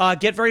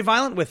get very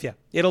violent with you.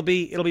 It'll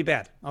be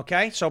bad.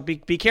 Okay? So be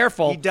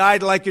careful. He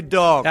died like a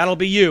dog. That'll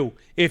be you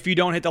if you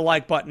don't hit the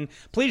like button.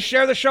 Please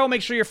share the show.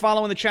 Make sure you're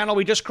following the channel.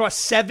 We just crossed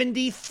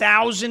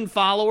 70,000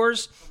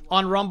 followers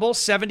on Rumble.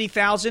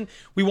 70,000.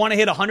 We want to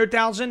hit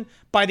 100,000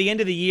 by the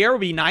end of the year. It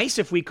would be nice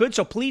if we could.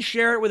 So please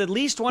share it with at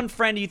least one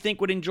friend you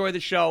think would enjoy the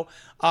show.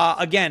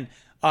 Again,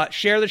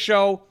 share the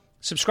show.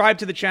 Subscribe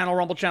to the channel,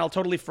 Rumble channel,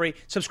 totally free.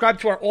 Subscribe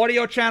to our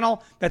audio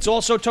channel. That's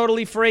also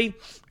totally free.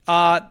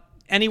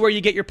 Anywhere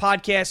you get your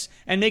podcasts,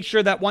 and make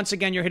sure that once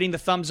again you're hitting the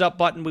thumbs up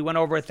button. We went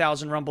over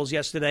 1,000 Rumbles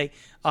yesterday.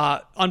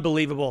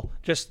 Unbelievable.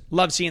 Just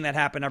love seeing that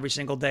happen every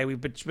single day. We've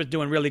been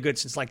doing really good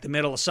since like the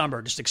middle of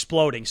summer, just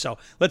exploding. So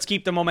let's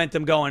keep the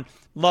momentum going.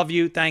 Love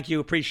you. Thank you.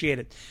 Appreciate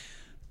it.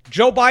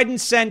 Joe Biden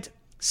sent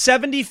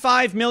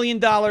 $75 million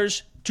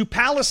to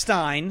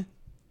Palestine.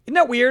 Isn't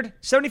that weird?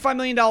 $75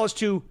 million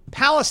to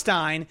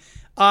Palestine.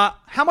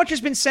 How much has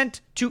been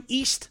sent to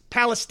East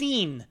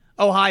Palestine,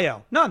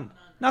 Ohio? None.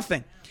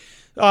 Nothing.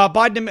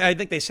 Biden, I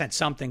think they sent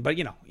something, but,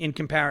 you know, in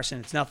comparison,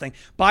 it's nothing.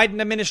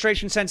 Biden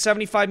administration sent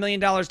 $75 million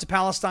to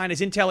Palestine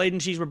as intel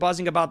agencies were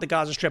buzzing about the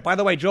Gaza Strip. By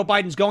the way, Joe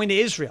Biden's going to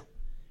Israel.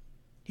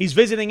 He's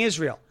visiting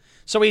Israel.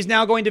 So he's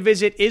now going to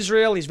visit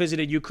Israel. He's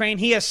visited Ukraine.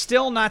 He has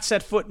still not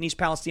set foot in East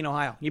Palestine,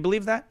 Ohio. You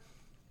believe that?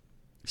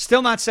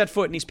 Still not set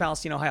foot in East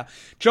Palestine, Ohio.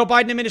 Joe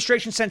Biden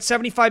administration sent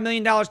 $75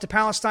 million to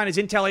Palestine as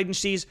intel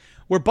agencies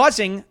were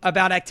buzzing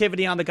about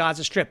activity on the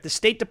Gaza Strip. The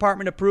State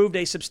Department approved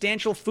a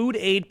substantial food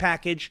aid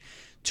package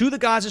to the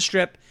Gaza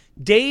Strip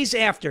days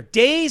after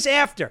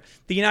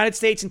the United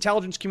States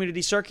intelligence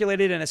community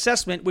circulated an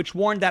assessment which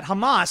warned that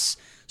Hamas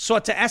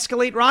sought to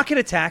escalate rocket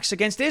attacks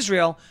against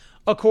Israel,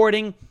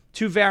 according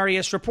to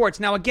various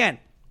reports. Now, again,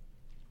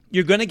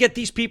 you're going to get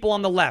these people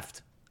on the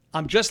left.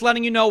 I'm just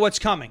letting you know what's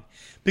coming,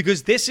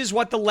 because this is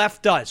what the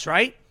left does,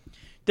 right?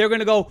 They're going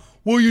to go,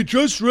 well, you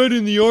just read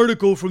in the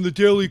article from the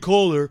Daily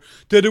Caller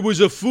that it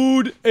was a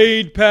food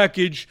aid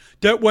package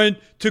that went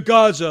to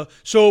Gaza,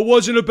 so it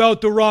wasn't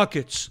about the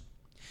rockets.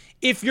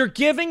 If you're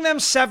giving them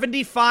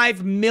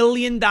 $75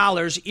 million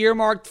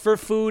earmarked for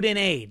food and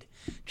aid,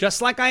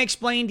 just like I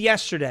explained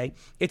yesterday,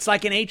 it's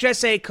like an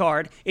HSA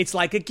card, it's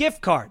like a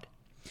gift card.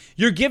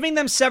 You're giving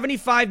them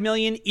 $75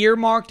 million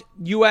earmarked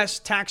U.S.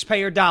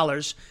 taxpayer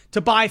dollars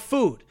to buy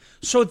food,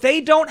 so they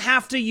don't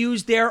have to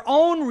use their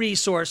own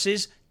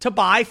resources to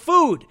buy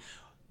food.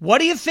 What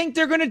do you think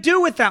they're going to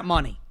do with that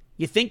money?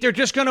 You think they're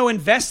just going to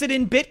invest it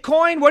in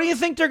Bitcoin? What do you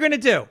think they're going to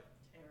do?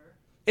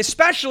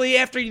 Especially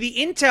after the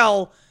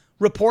intel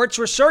reports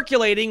were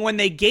circulating when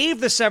they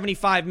gave the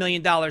 $75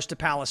 million to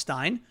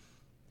Palestine,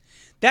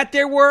 that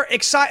there were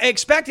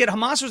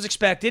Hamas was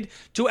expected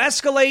to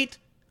escalate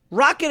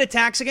rocket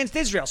attacks against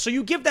Israel. So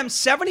you give them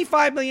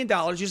 $75 million.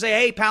 You say,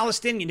 hey,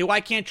 Palestinian, who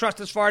I can't trust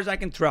as far as I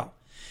can throw,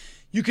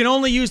 you can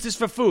only use this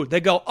for food.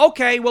 They go,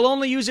 okay, we'll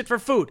only use it for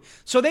food.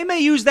 So they may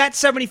use that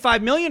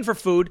 $75 million for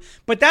food,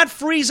 but that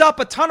frees up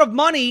a ton of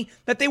money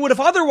that they would have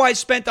otherwise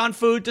spent on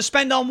food to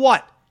spend on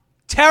what?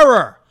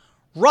 Terror.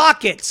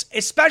 Rockets,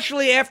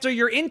 especially after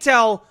your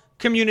intel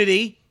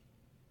community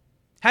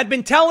had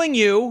been telling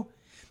you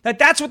that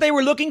that's what they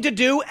were looking to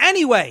do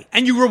anyway,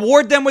 and you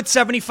reward them with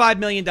 $75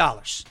 million.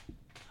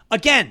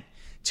 Again,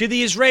 to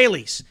the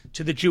Israelis,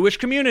 to the Jewish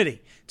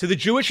community, to the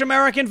Jewish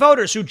American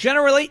voters who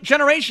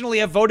generationally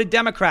have voted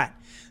Democrat,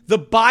 the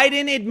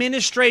Biden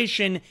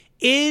administration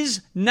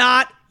is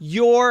not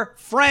your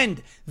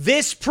friend.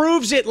 This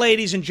proves it,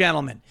 ladies and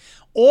gentlemen.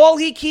 All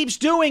he keeps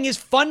doing is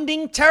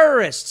funding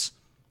terrorists.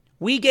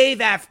 We gave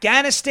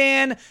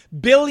Afghanistan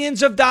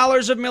billions of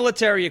dollars of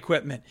military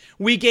equipment.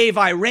 We gave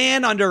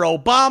Iran under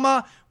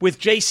Obama with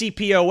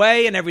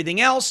JCPOA and everything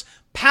else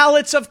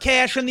pallets of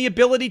cash and the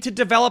ability to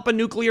develop a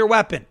nuclear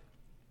weapon.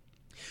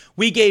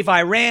 We gave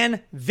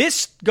Iran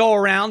this go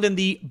around in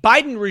the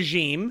Biden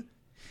regime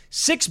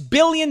 $6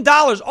 billion.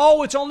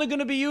 Oh, it's only going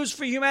to be used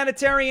for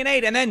humanitarian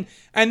aid. And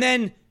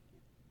then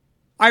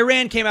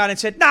Iran came out and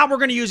said, nah, we're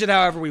going to use it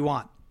however we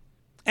want.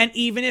 And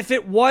even if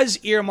it was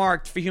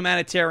earmarked for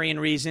humanitarian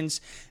reasons,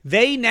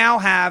 they now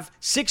have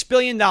 $6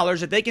 billion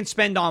that they can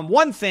spend on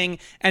one thing,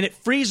 and it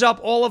frees up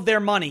all of their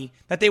money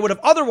that they would have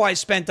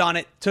otherwise spent on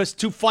it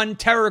to fund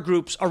terror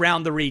groups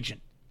around the region.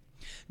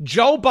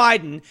 Joe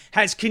Biden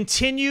has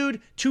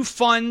continued to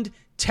fund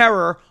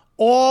terror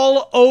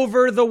all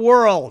over the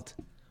world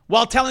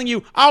while telling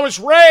you, I was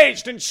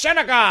raised in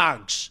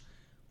synagogues.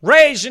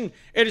 Raised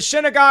in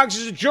synagogues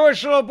as a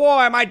Jewish little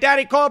boy. My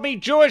daddy called me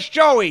Jewish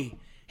Joey.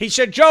 He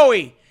said,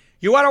 Joey,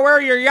 you want to wear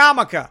your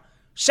yarmulke.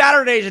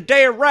 Saturday's a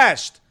day of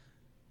rest.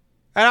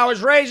 And I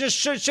was raised in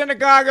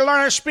synagogue and learn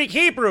how to speak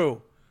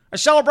Hebrew. I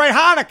celebrate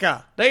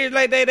Hanukkah. They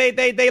light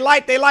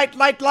the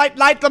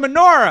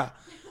menorah.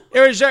 It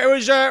was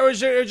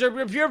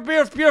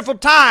a beautiful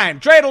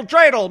time.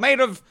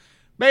 Dreidel,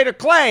 made of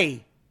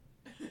clay.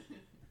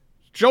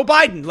 Joe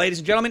Biden, ladies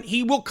and gentlemen,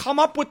 he will come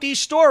up with these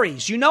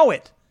stories. You know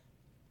it.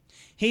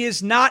 He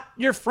is not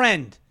your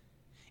friend.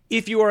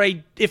 Whether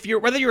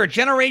you're a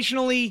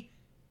generational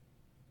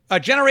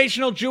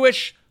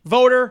Jewish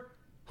voter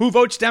who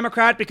votes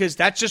Democrat because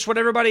that's just what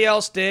everybody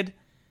else did,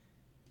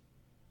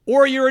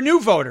 or you're a new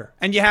voter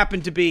and you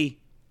happen to be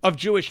of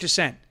Jewish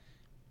descent,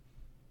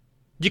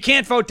 you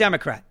can't vote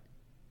Democrat.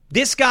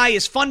 This guy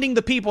is funding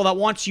the people that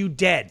wants you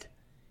dead.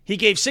 He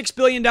gave $6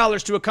 billion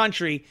to a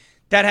country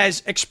that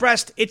has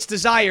expressed its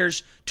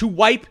desires to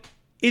wipe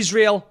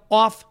Israel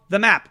off the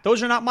map.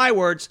 Those are not my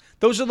words.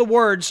 Those are the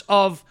words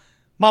of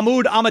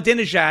Mahmoud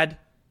Ahmadinejad,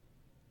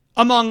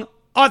 among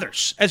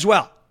others as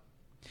well.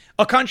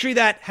 A country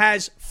that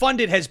has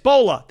funded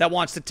Hezbollah that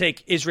wants to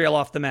take Israel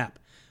off the map.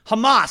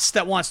 Hamas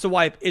that wants to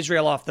wipe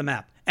Israel off the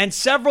map. And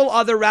several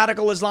other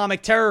radical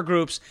Islamic terror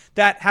groups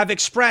that have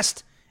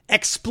expressed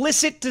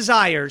explicit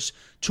desires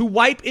to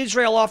wipe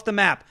Israel off the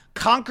map,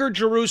 conquer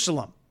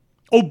Jerusalem,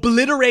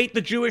 obliterate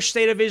the Jewish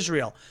state of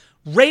Israel,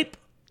 rape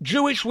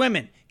Jewish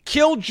women,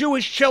 kill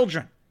Jewish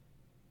children.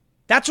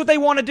 That's what they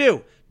want to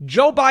do.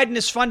 Joe Biden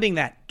is funding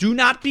that. Do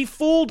not be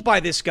fooled by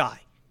this guy.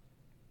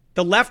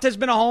 The left has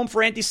been a home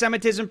for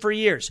anti-Semitism for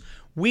years.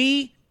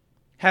 We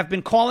have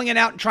been calling it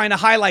out and trying to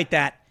highlight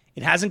that.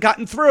 It hasn't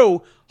gotten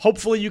through.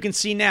 Hopefully you can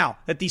see now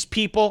that these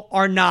people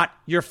are not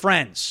your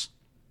friends.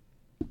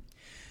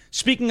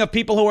 Speaking of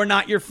people who are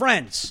not your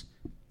friends,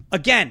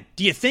 again,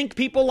 do you think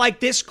people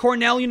like this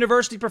Cornell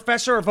University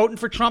professor are voting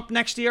for Trump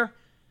next year?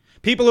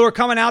 People who are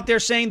coming out there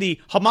saying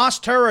the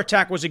Hamas terror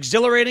attack was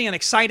exhilarating and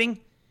exciting?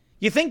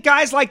 You think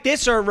guys like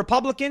this are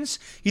Republicans?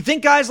 You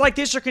think guys like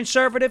this are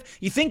conservative?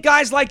 You think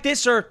guys like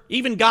this are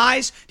even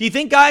guys? Do you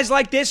think guys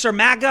like this are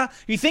MAGA?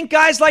 You think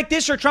guys like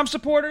this are Trump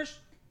supporters?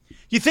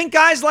 You think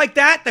guys like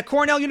that, the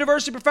Cornell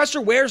University professor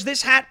wears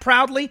this hat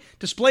proudly,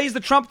 displays the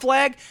Trump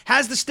flag,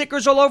 has the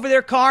stickers all over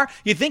their car?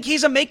 You think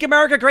he's a Make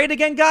America Great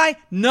Again guy?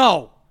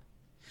 No.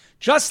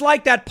 Just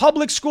like that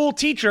public school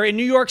teacher in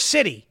New York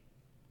City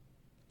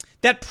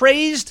that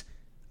praised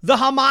the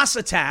Hamas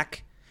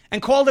attack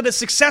and called it a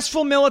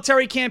successful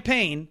military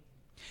campaign,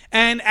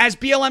 and as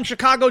BLM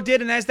Chicago did,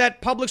 and as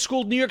that public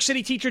school New York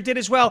City teacher did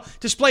as well,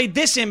 displayed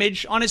this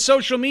image on his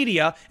social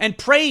media and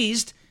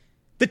praised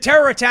the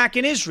terror attack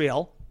in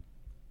Israel.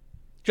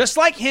 Just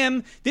like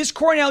him, this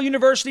Cornell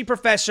University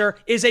professor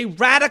is a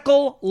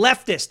radical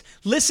leftist.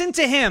 Listen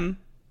to him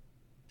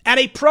at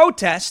a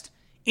protest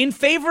in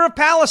favor of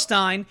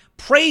Palestine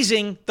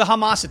praising the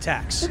Hamas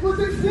attacks. It was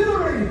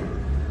exhilarating.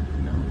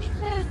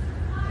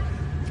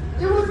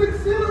 It was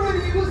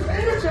exhilarating. It was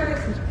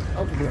energizing.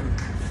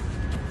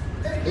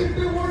 And if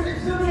they weren't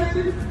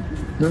exhilarated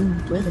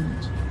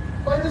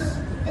by this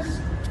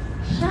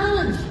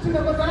challenge to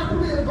the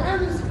monopoly of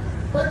violence,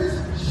 by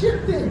this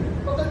shifting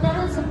of the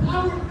balance of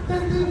power,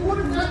 then they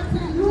would not be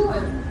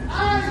human.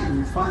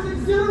 I was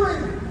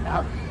exhilarated.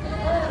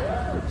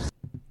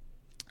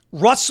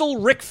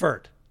 Russell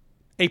Rickford,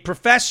 a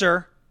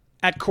professor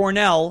at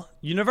Cornell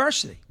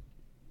University,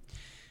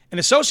 an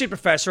associate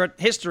professor at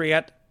history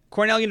at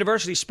Cornell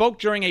University, spoke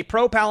during a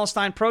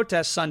pro-Palestine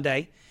protest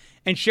Sunday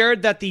and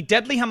shared that the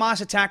deadly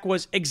Hamas attack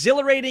was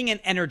exhilarating and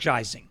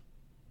energizing.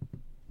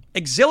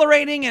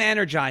 Exhilarating and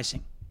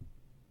energizing.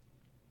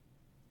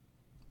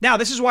 Now,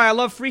 this is why I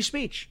love free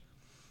speech.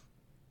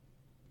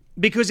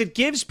 Because it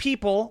gives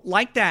people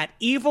like that,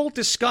 evil,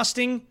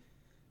 disgusting,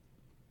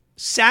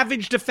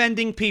 savage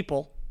defending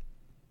people,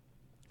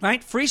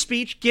 right? Free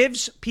speech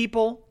gives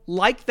people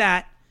like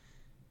that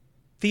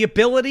the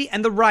ability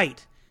and the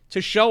right to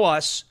show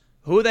us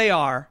who they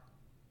are.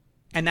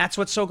 And that's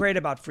what's so great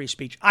about free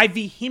speech. I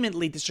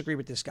vehemently disagree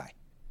with this guy.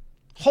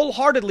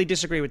 Wholeheartedly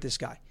disagree with this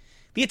guy.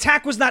 The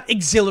attack was not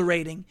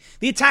exhilarating.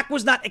 The attack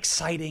was not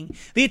exciting.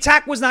 The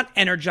attack was not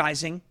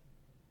energizing.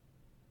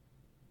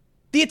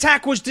 The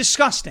attack was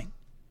disgusting.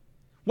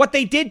 What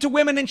they did to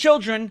women and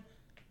children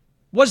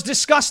was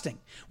disgusting.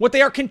 What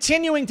they are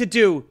continuing to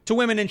do to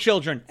women and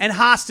children and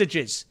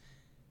hostages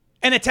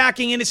and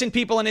attacking innocent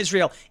people in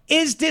Israel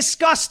is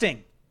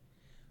disgusting.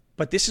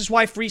 But this is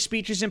why free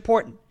speech is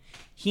important.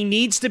 He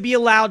needs to be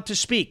allowed to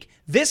speak.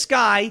 This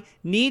guy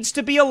needs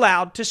to be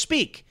allowed to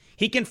speak.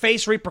 He can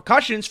face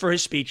repercussions for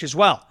his speech as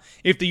well.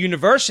 If the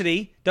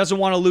university doesn't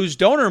want to lose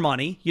donor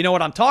money, you know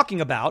what I'm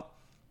talking about,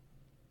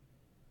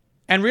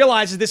 and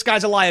realizes this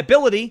guy's a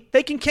liability,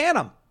 they can can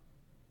him.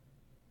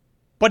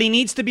 But he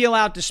needs to be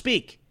allowed to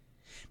speak,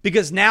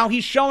 because now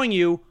he's showing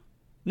you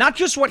not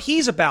just what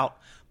he's about,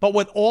 but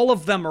what all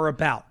of them are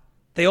about.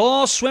 They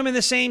all swim in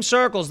the same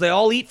circles. They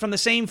all eat from the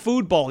same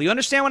food bowl. You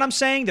understand what I'm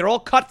saying? They're all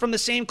cut from the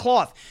same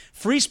cloth.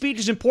 Free speech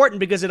is important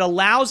because it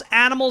allows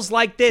animals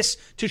like this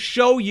to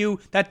show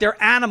you that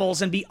they're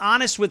animals and be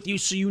honest with you,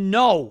 so you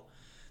know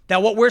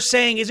that what we're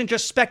saying isn't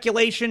just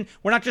speculation.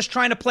 We're not just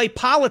trying to play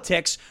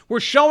politics. We're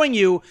showing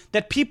you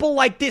that people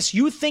like this,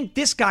 you think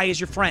this guy is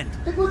your friend.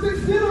 It was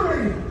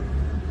exhilarating.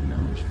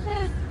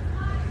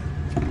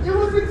 It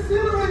was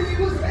exhilarating. It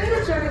was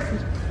energizing.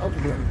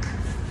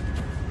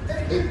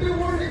 If they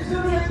weren't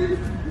exhilarated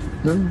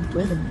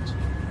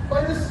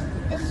by this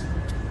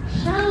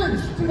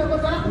challenge to the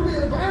monopoly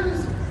of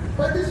violence,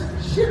 by this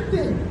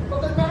shifting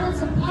of the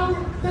balance of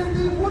power, then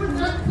they would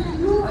not be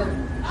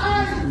human.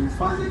 I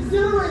was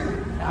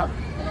exhilarated.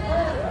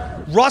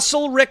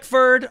 Russell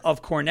Rickford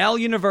of Cornell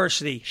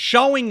University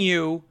showing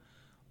you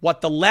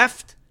what the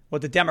left,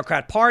 what the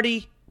Democrat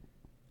Party,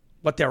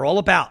 what they're all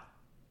about.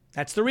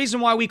 That's the reason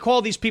why we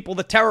call these people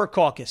the Terror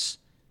Caucus.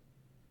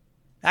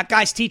 That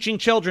guy's teaching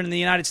children in the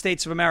United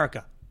States of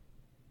America.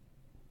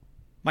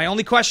 My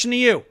only question to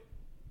you,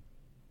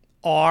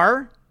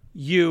 are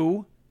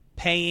you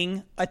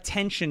paying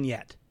attention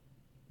yet?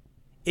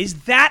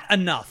 Is that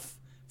enough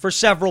for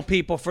several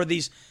people, for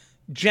these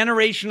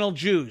generational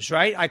Jews,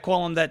 right? I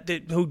call them that,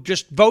 who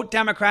just vote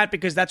Democrat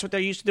because that's what they're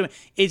used to doing.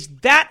 Is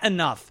that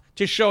enough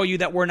to show you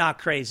that we're not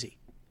crazy?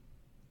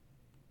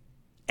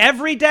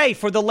 Every day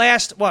for the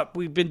last,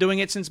 we've been doing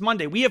it since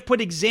Monday. We have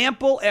put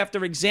example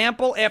after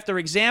example after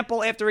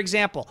example after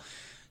example.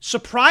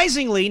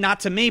 Surprisingly, not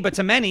to me, but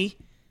to many,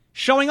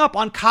 showing up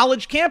on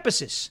college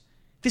campuses.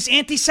 This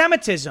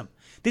anti-Semitism,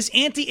 this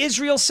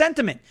anti-Israel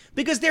sentiment,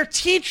 because they're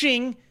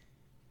teaching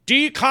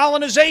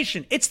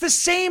decolonization. It's the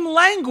same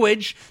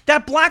language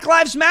that Black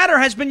Lives Matter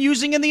has been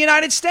using in the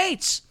United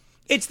States.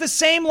 It's the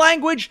same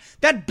language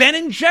that Ben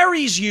and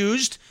Jerry's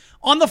used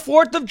on the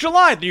 4th of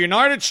July. The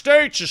United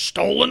States is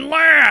stolen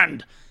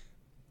land.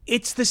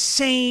 It's the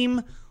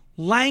same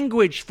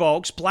language,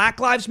 folks.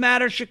 Black Lives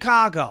Matter,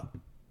 Chicago.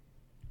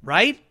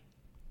 Right?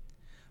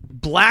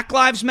 Black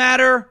Lives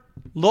Matter,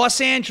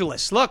 Los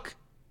Angeles. Look.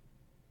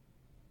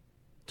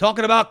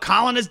 Talking about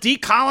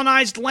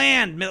decolonized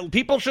land.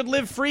 People should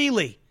live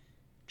freely.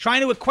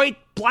 Trying to equate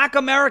black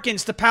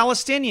Americans to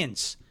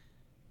Palestinians.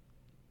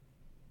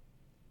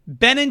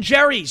 Ben and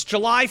Jerry's,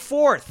 July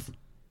 4th.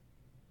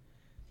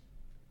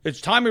 It's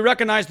time we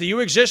recognize the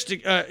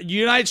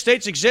United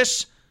States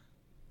exists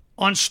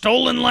on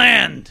stolen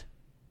land.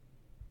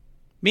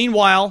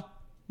 Meanwhile,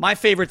 my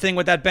favorite thing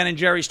with that Ben and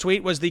Jerry's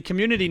tweet was the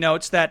community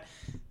notes that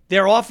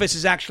their office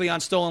is actually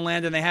on stolen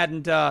land and they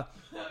hadn't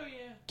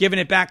given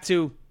it back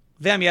to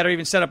them yet or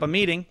even set up a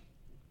meeting.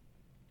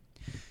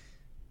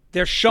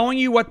 They're showing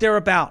you what they're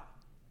about.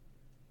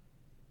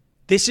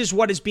 This is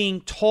what is being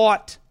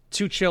taught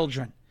to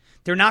children.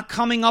 They're not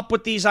coming up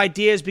with these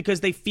ideas because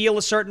they feel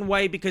a certain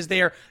way, because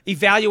they are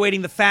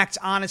evaluating the facts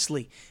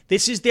honestly.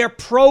 This is their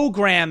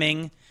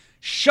programming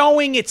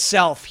showing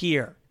itself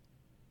here.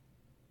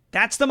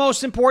 That's the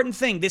most important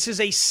thing. This is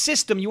a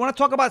system. You want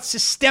to talk about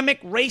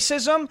systemic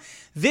racism?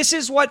 This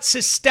is what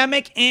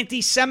systemic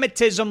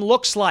anti-Semitism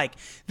looks like.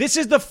 This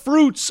is the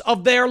fruits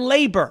of their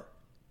labor.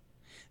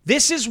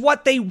 This is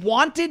what they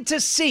wanted to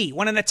see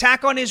when an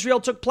attack on Israel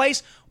took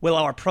place. Will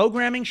our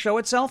programming show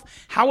itself?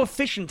 How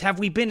efficient have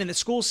we been in the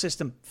school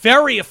system?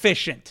 Very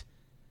efficient.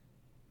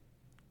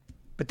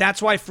 But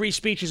that's why free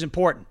speech is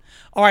important.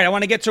 All right, I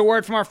want to get to a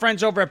word from our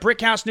friends over at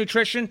Brickhouse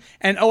Nutrition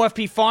and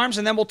OFP Farms,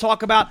 and then we'll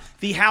talk about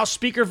the House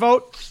Speaker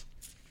vote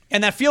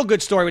and that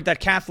feel-good story with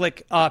that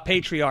Catholic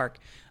patriarch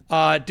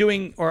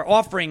doing, or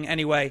offering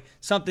anyway,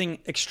 something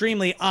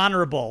extremely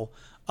honorable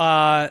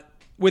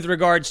with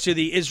regards to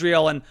the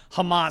Israel and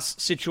Hamas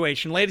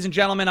situation. Ladies and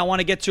gentlemen, I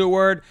want to get to a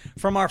word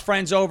from our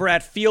friends over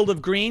at Field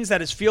of Greens.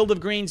 That is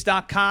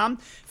fieldofgreens.com.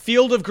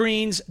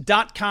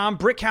 Fieldofgreens.com.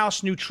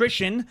 Brickhouse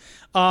Nutrition,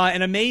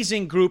 an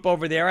amazing group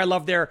over there. I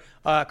love their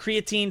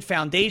creatine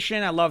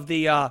foundation. I love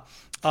the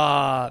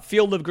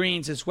Field of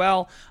Greens as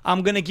well.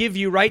 I'm going to give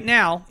you right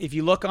now, if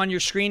you look on your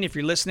screen, if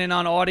you're listening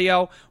on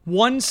audio,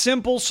 one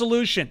simple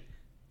solution.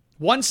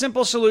 One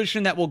simple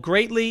solution that will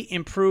greatly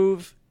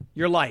improve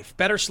your life.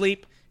 Better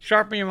sleep,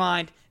 sharpen your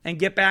mind, and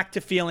get back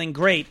to feeling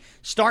great.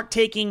 Start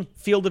taking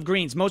Field of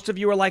Greens. Most of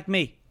you are like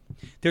me.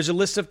 There's a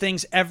list of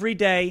things every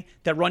day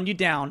that run you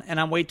down, and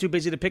I'm way too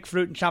busy to pick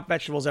fruit and chop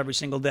vegetables every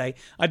single day.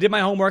 I did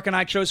my homework, and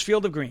I chose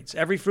Field of Greens.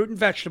 Every fruit and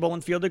vegetable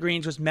in Field of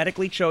Greens was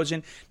medically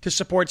chosen to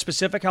support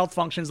specific health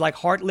functions like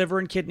heart, liver,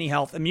 and kidney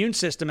health, immune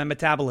system, and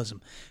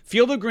metabolism.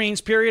 Field of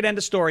Greens, period, end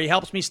of story,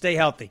 helps me stay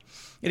healthy.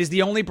 It is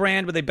the only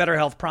brand with a better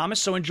health promise,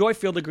 so enjoy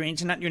Field of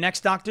Greens, and at your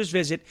next doctor's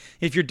visit,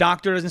 if your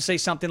doctor doesn't say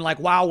something like,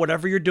 wow,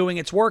 whatever you're doing,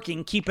 it's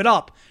working, keep it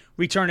up,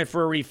 return it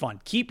for a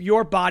refund. Keep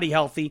your body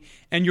healthy,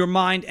 and your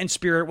mind and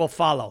spirit will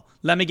follow.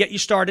 Let me get you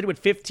started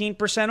with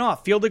 15%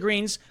 off. Field of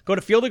Greens, go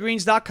to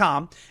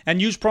fieldofgreens.com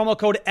and use promo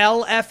code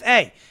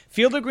LFA.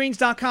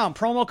 Fieldofgreens.com,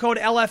 promo code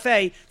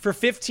LFA for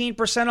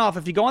 15% off.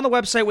 If you go on the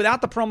website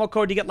without the promo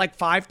code, you get like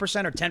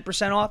 5% or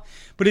 10%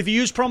 off. But if you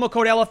use promo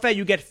code LFA,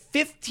 you get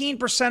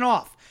 15%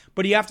 off.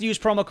 But you have to use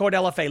promo code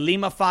LFA,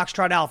 Lima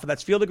Foxtrot Alpha.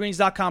 That's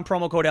fieldofgreens.com,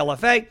 promo code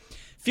LFA.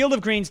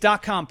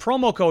 Fieldofgreens.com,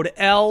 promo code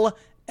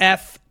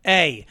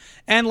LFA.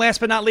 And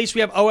last but not least,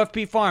 we have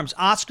OFP Farms,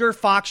 Oscar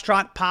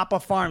Foxtrot Papa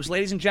Farms.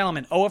 Ladies and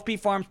gentlemen, OFP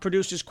Farms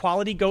produces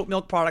quality goat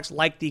milk products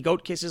like the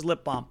Goat Kisses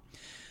Lip Balm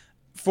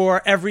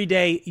for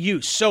everyday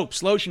use.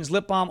 Soaps, lotions,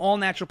 lip balm, all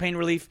natural pain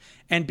relief,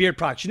 and beard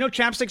products. You know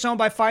chapsticks owned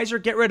by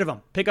Pfizer? Get rid of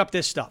them. Pick up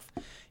this stuff.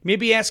 You may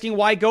be asking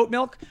why goat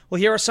milk? Well,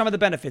 here are some of the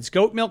benefits.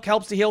 Goat milk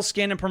helps to heal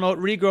skin and promote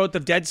regrowth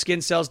of dead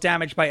skin cells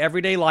damaged by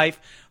everyday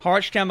life,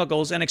 harsh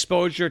chemicals, and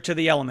exposure to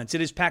the elements.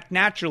 It is packed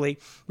naturally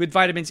with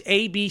vitamins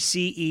A, B,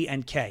 C, E,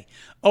 and K.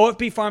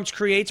 OFP Farms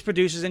creates,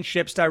 produces, and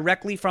ships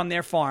directly from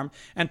their farm,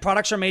 and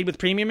products are made with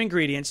premium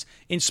ingredients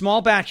in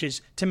small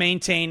batches to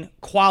maintain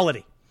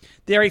quality.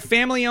 They are a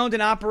family-owned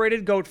and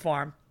operated goat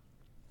farm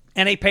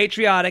and a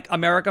patriotic,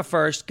 America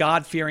First,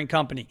 God-fearing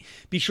company.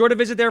 Be sure to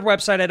visit their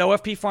website at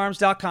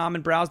ofpfarms.com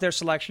and browse their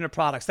selection of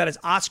products. That is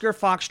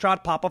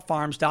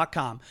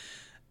OscarFoxtrotPapaFarms.com.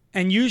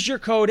 And use your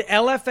code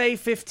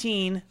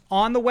LFA15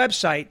 on the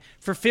website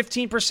for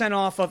 15%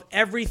 off of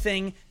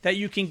everything that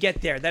you can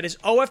get there. That is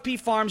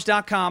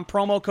OFPFarms.com,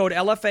 promo code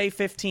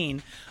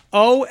LFA15.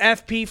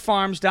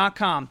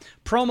 OFPFarms.com,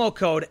 promo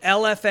code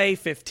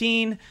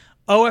LFA15.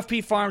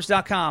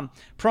 OFPFarms.com,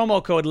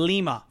 promo code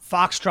Lima,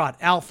 Foxtrot,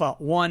 Alpha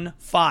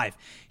 15.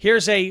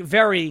 Here's a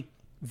very,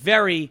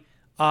 very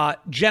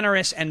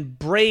generous and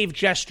brave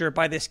gesture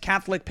by this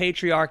Catholic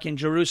patriarch in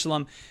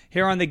Jerusalem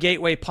here on the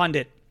Gateway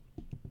Pundit.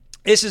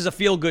 This is a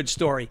feel-good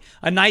story,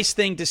 a nice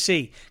thing to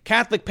see.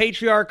 Catholic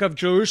Patriarch of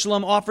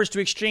Jerusalem offers to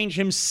exchange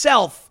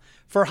himself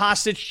for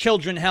hostage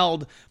children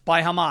held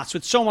by Hamas.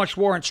 With so much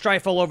war and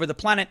strife all over the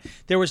planet,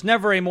 there was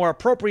never a more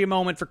appropriate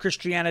moment for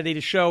Christianity to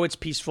show its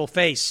peaceful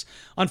face.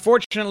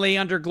 Unfortunately,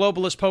 under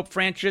globalist Pope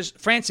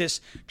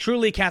Francis,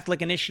 truly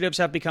Catholic initiatives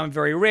have become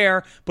very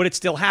rare, but it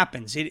still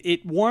happens.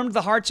 It warmed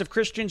the hearts of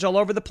Christians all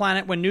over the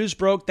planet when news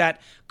broke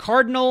that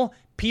Cardinal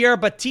Pier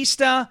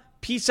Battista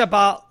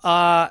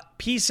Pizzaballa,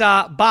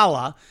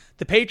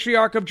 the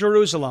Patriarch of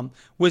Jerusalem,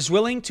 was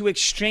willing to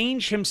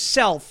exchange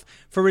himself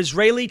for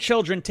Israeli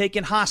children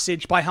taken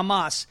hostage by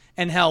Hamas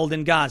and held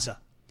in Gaza.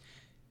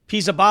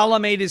 Pizzaballa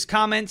made his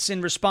comments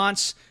in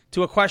response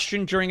to a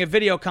question during a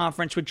video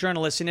conference with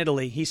journalists in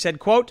Italy. He said,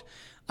 quote,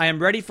 "I am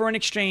ready for an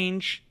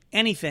exchange,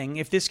 anything,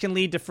 if this can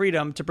lead to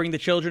freedom to bring the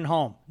children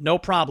home. No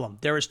problem.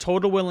 There is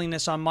total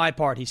willingness on my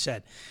part," he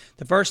said.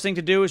 "The first thing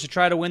to do is to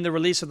try to win the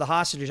release of the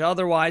hostages.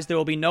 Otherwise, there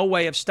will be no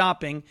way of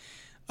stopping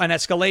an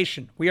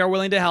escalation. We are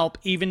willing to help,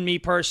 even me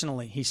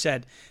personally," he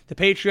said. The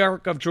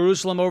Patriarch of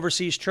Jerusalem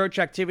oversees church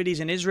activities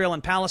in Israel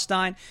and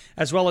Palestine,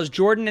 as well as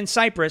Jordan and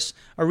Cyprus,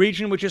 a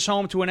region which is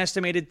home to an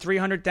estimated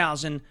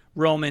 300,000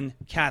 Roman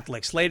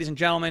Catholics. Ladies and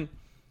gentlemen,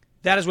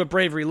 that is what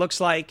bravery looks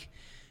like.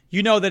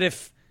 You know that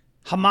if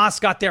Hamas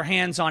got their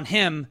hands on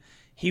him,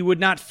 he would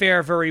not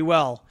fare very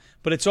well.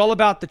 But it's all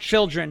about the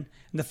children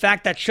and the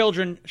fact that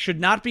children should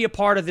not be a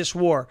part of this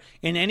war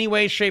in any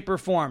way, shape, or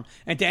form.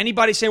 And to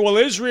anybody say, well,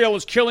 Israel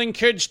is killing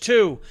kids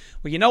too.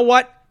 Well, you know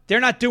what? They're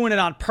not doing it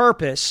on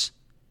purpose.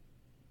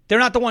 They're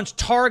not the ones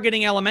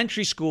targeting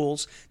elementary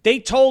schools. They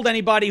told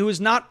anybody who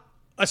is not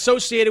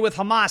associated with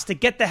Hamas to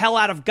get the hell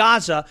out of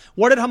Gaza.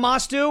 What did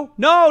Hamas do?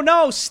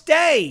 No,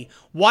 stay.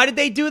 Why did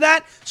they do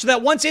that? So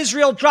that once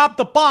Israel dropped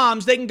the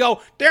bombs, they can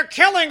go, they're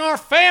killing our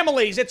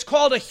families. It's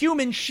called a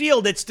human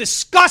shield. It's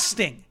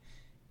disgusting.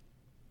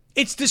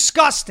 It's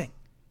disgusting.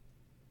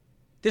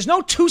 There's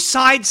no two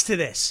sides to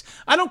this.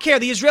 I don't care.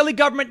 The Israeli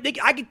government,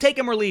 I can take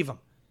them or leave them.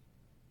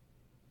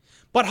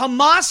 But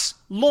Hamas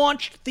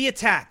launched the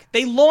attack.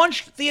 They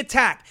launched the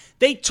attack.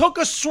 They took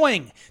a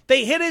swing.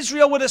 They hit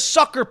Israel with a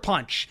sucker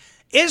punch.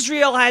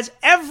 Israel has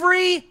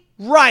every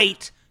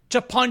right to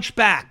punch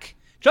back.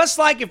 Just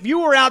like if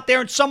you were out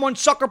there and someone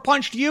sucker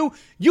punched you,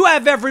 you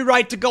have every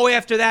right to go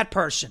after that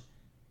person.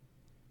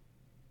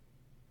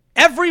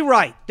 Every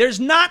right. There's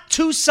not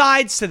two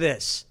sides to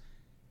this.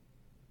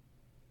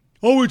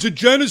 Oh, it's a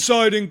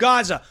genocide in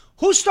Gaza.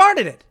 Who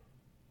started it?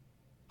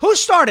 Who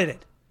started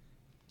it?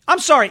 I'm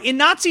sorry, in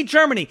Nazi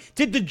Germany,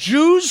 did the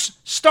Jews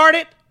start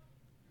it?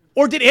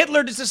 Or did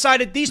Hitler just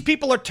decide these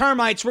people are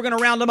termites, we're going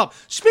to round them up?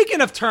 Speaking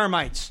of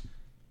termites,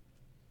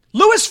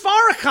 Louis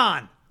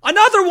Farrakhan,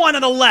 another one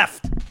on the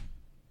left.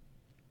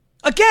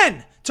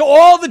 Again, to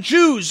all the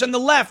Jews and the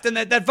left and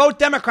that vote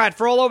Democrat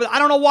for all over. I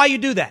don't know why you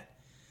do that.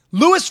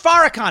 Louis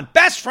Farrakhan,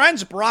 best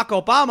friends of Barack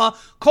Obama,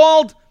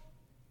 called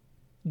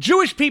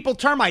Jewish people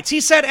termites.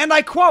 He said, and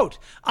I quote,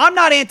 "I'm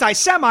not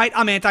anti-Semite,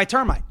 I'm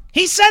anti-termite."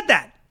 He said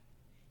that.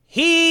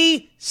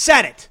 He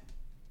said it.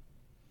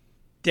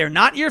 They're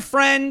not your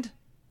friend.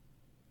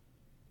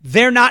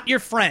 They're not your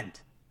friend.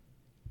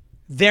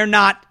 They're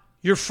not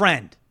your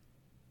friend.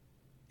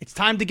 It's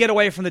time to get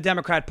away from the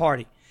Democrat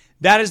Party.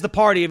 That is the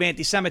party of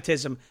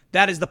anti-Semitism.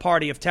 That is the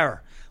party of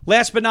terror.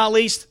 Last but not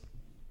least,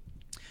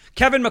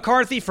 Kevin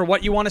McCarthy, for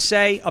what you want to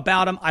say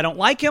about him, I don't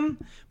like him,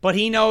 but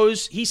he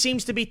knows, he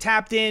seems to be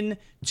tapped in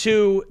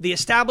to the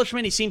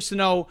establishment. He seems to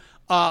know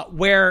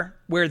where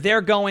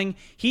they're going.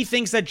 He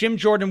thinks that Jim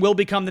Jordan will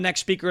become the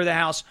next Speaker of the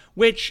House,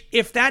 which,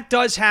 if that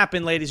does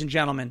happen, ladies and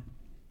gentlemen,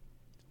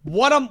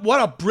 what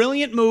a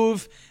brilliant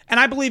move. And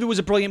I believe it was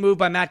a brilliant move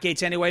by Matt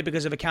Gaetz anyway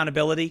because of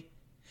accountability.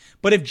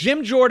 But if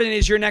Jim Jordan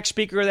is your next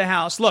Speaker of the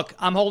House, look,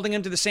 I'm holding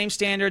him to the same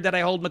standard that I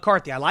hold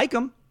McCarthy. I like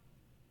him.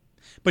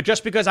 But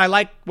just because I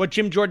like what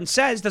Jim Jordan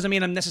says doesn't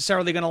mean I'm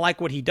necessarily going to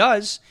like what he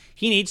does.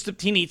 He needs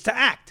to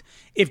act.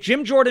 If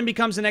Jim Jordan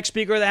becomes the next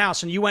Speaker of the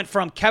House and you went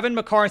from Kevin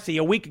McCarthy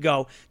a week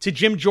ago to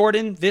Jim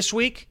Jordan this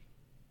week,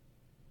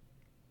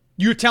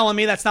 you're telling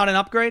me that's not an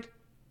upgrade?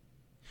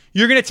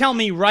 You're going to tell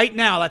me right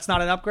now that's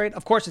not an upgrade?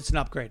 Of course it's an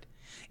upgrade.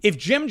 If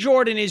Jim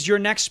Jordan is your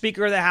next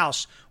Speaker of the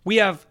House, we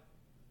have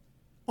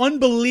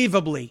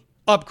unbelievably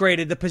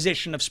upgraded the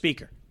position of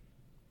Speaker.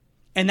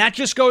 And that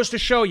just goes to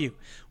show you,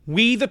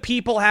 we the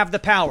people have the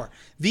power.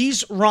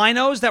 These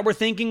rhinos that were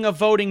thinking of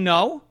voting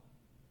no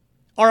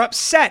are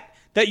upset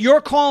that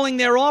you're calling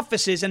their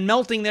offices and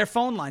melting their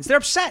phone lines. They're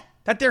upset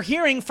that they're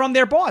hearing from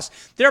their boss.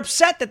 They're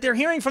upset that they're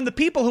hearing from the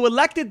people who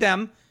elected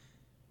them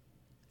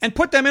and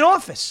put them in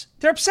office.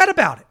 They're upset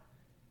about it.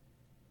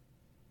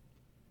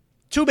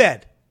 Too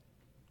bad.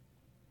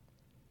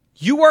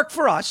 You work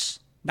for us,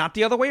 not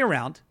the other way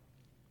around.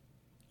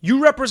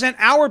 You represent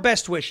our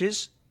best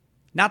wishes,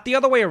 not the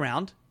other way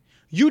around.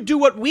 You do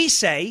what we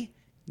say,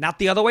 not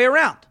the other way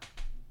around.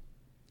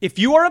 If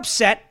you are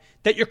upset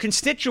that your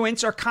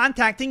constituents are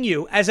contacting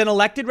you as an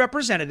elected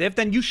representative,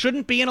 then you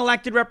shouldn't be an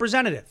elected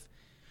representative.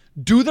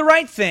 Do the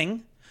right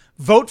thing.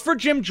 Vote for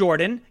Jim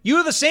Jordan. You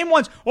are the same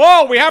ones.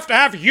 Oh, we have to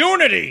have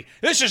unity.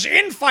 This is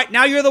infight.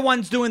 Now you're the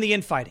ones doing the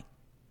infighting.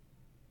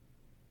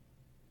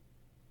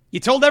 You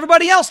told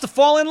everybody else to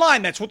fall in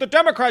line. That's what the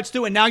Democrats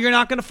do. And now you're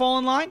not going to fall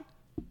in line?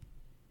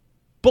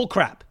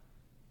 Bullcrap.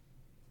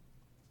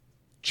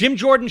 Jim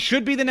Jordan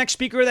should be the next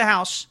Speaker of the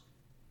House.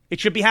 It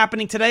should be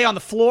happening today on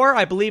the floor.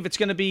 I believe it's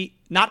going to be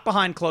not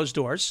behind closed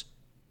doors.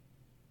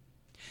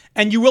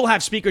 And you will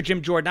have Speaker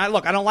Jim Jordan.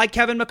 Look, I don't like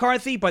Kevin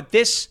McCarthy, but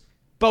this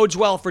bodes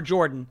well for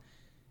Jordan.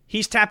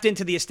 He's tapped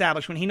into the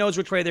establishment. He knows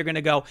which way they're going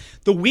to go.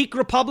 The weak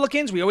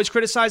Republicans, we always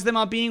criticize them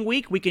on being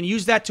weak. We can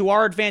use that to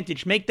our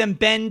advantage. Make them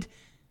bend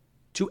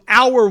to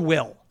our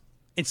will.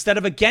 Instead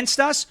of against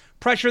us,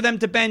 pressure them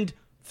to bend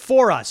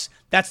for us.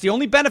 That's the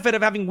only benefit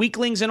of having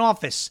weaklings in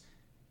office.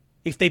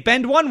 If they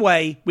bend one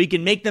way, we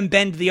can make them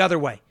bend the other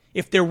way.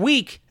 If they're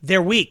weak,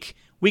 they're weak.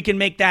 We can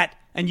make that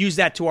and use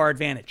that to our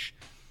advantage.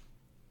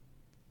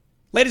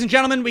 Ladies and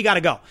gentlemen, we got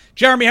to go.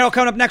 Jeremy Harrell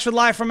coming up next with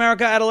Live from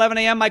America at 11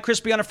 a.m. Mike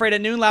Crispy Unafraid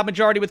at noon. Loud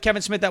Majority with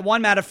Kevin Smith at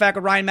 1. Matter of Fact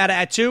with Ryan Matta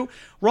at 2.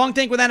 Wrong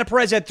Think with Anna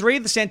Perez at 3.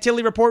 The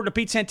Santilli Report with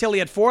Pete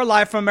Santilli at 4.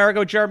 Live from America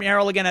with Jeremy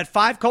Harrell again at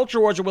 5. Culture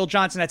Wars with Will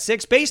Johnson at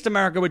 6. Based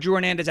America with Drew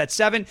Hernandez at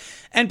 7.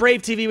 And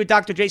Brave TV with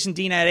Dr. Jason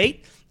Dean at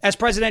 8. As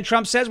President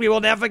Trump says, we will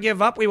never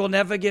give up. We will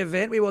never give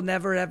in. We will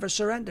never, ever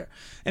surrender.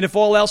 And if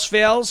all else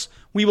fails,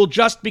 we will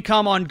just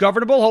become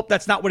ungovernable. Hope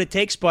that's not what it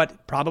takes,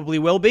 but probably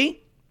will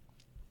be.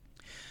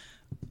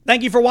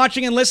 Thank you for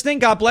watching and listening.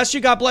 God bless you.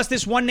 God bless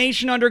this one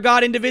nation under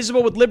God,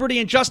 indivisible, with liberty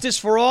and justice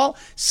for all.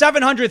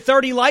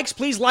 730 likes.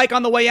 Please like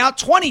on the way out.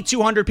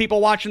 2,200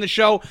 people watching the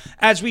show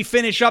as we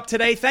finish up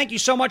today. Thank you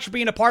so much for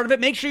being a part of it.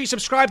 Make sure you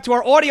subscribe to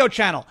our audio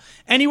channel.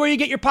 Anywhere you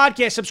get your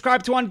podcast,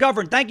 subscribe to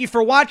Ungoverned. Thank you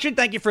for watching.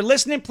 Thank you for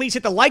listening. Please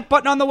hit the like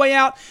button on the way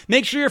out.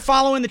 Make sure you're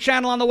following the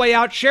channel on the way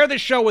out. Share this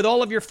show with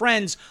all of your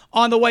friends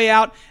on the way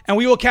out. And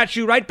we will catch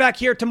you right back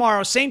here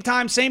tomorrow. Same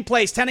time, same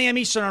place, 10 a.m.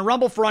 Eastern on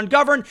Rumble for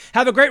Ungoverned.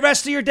 Have a great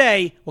rest of your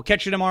day. We'll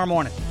catch you tomorrow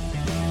morning.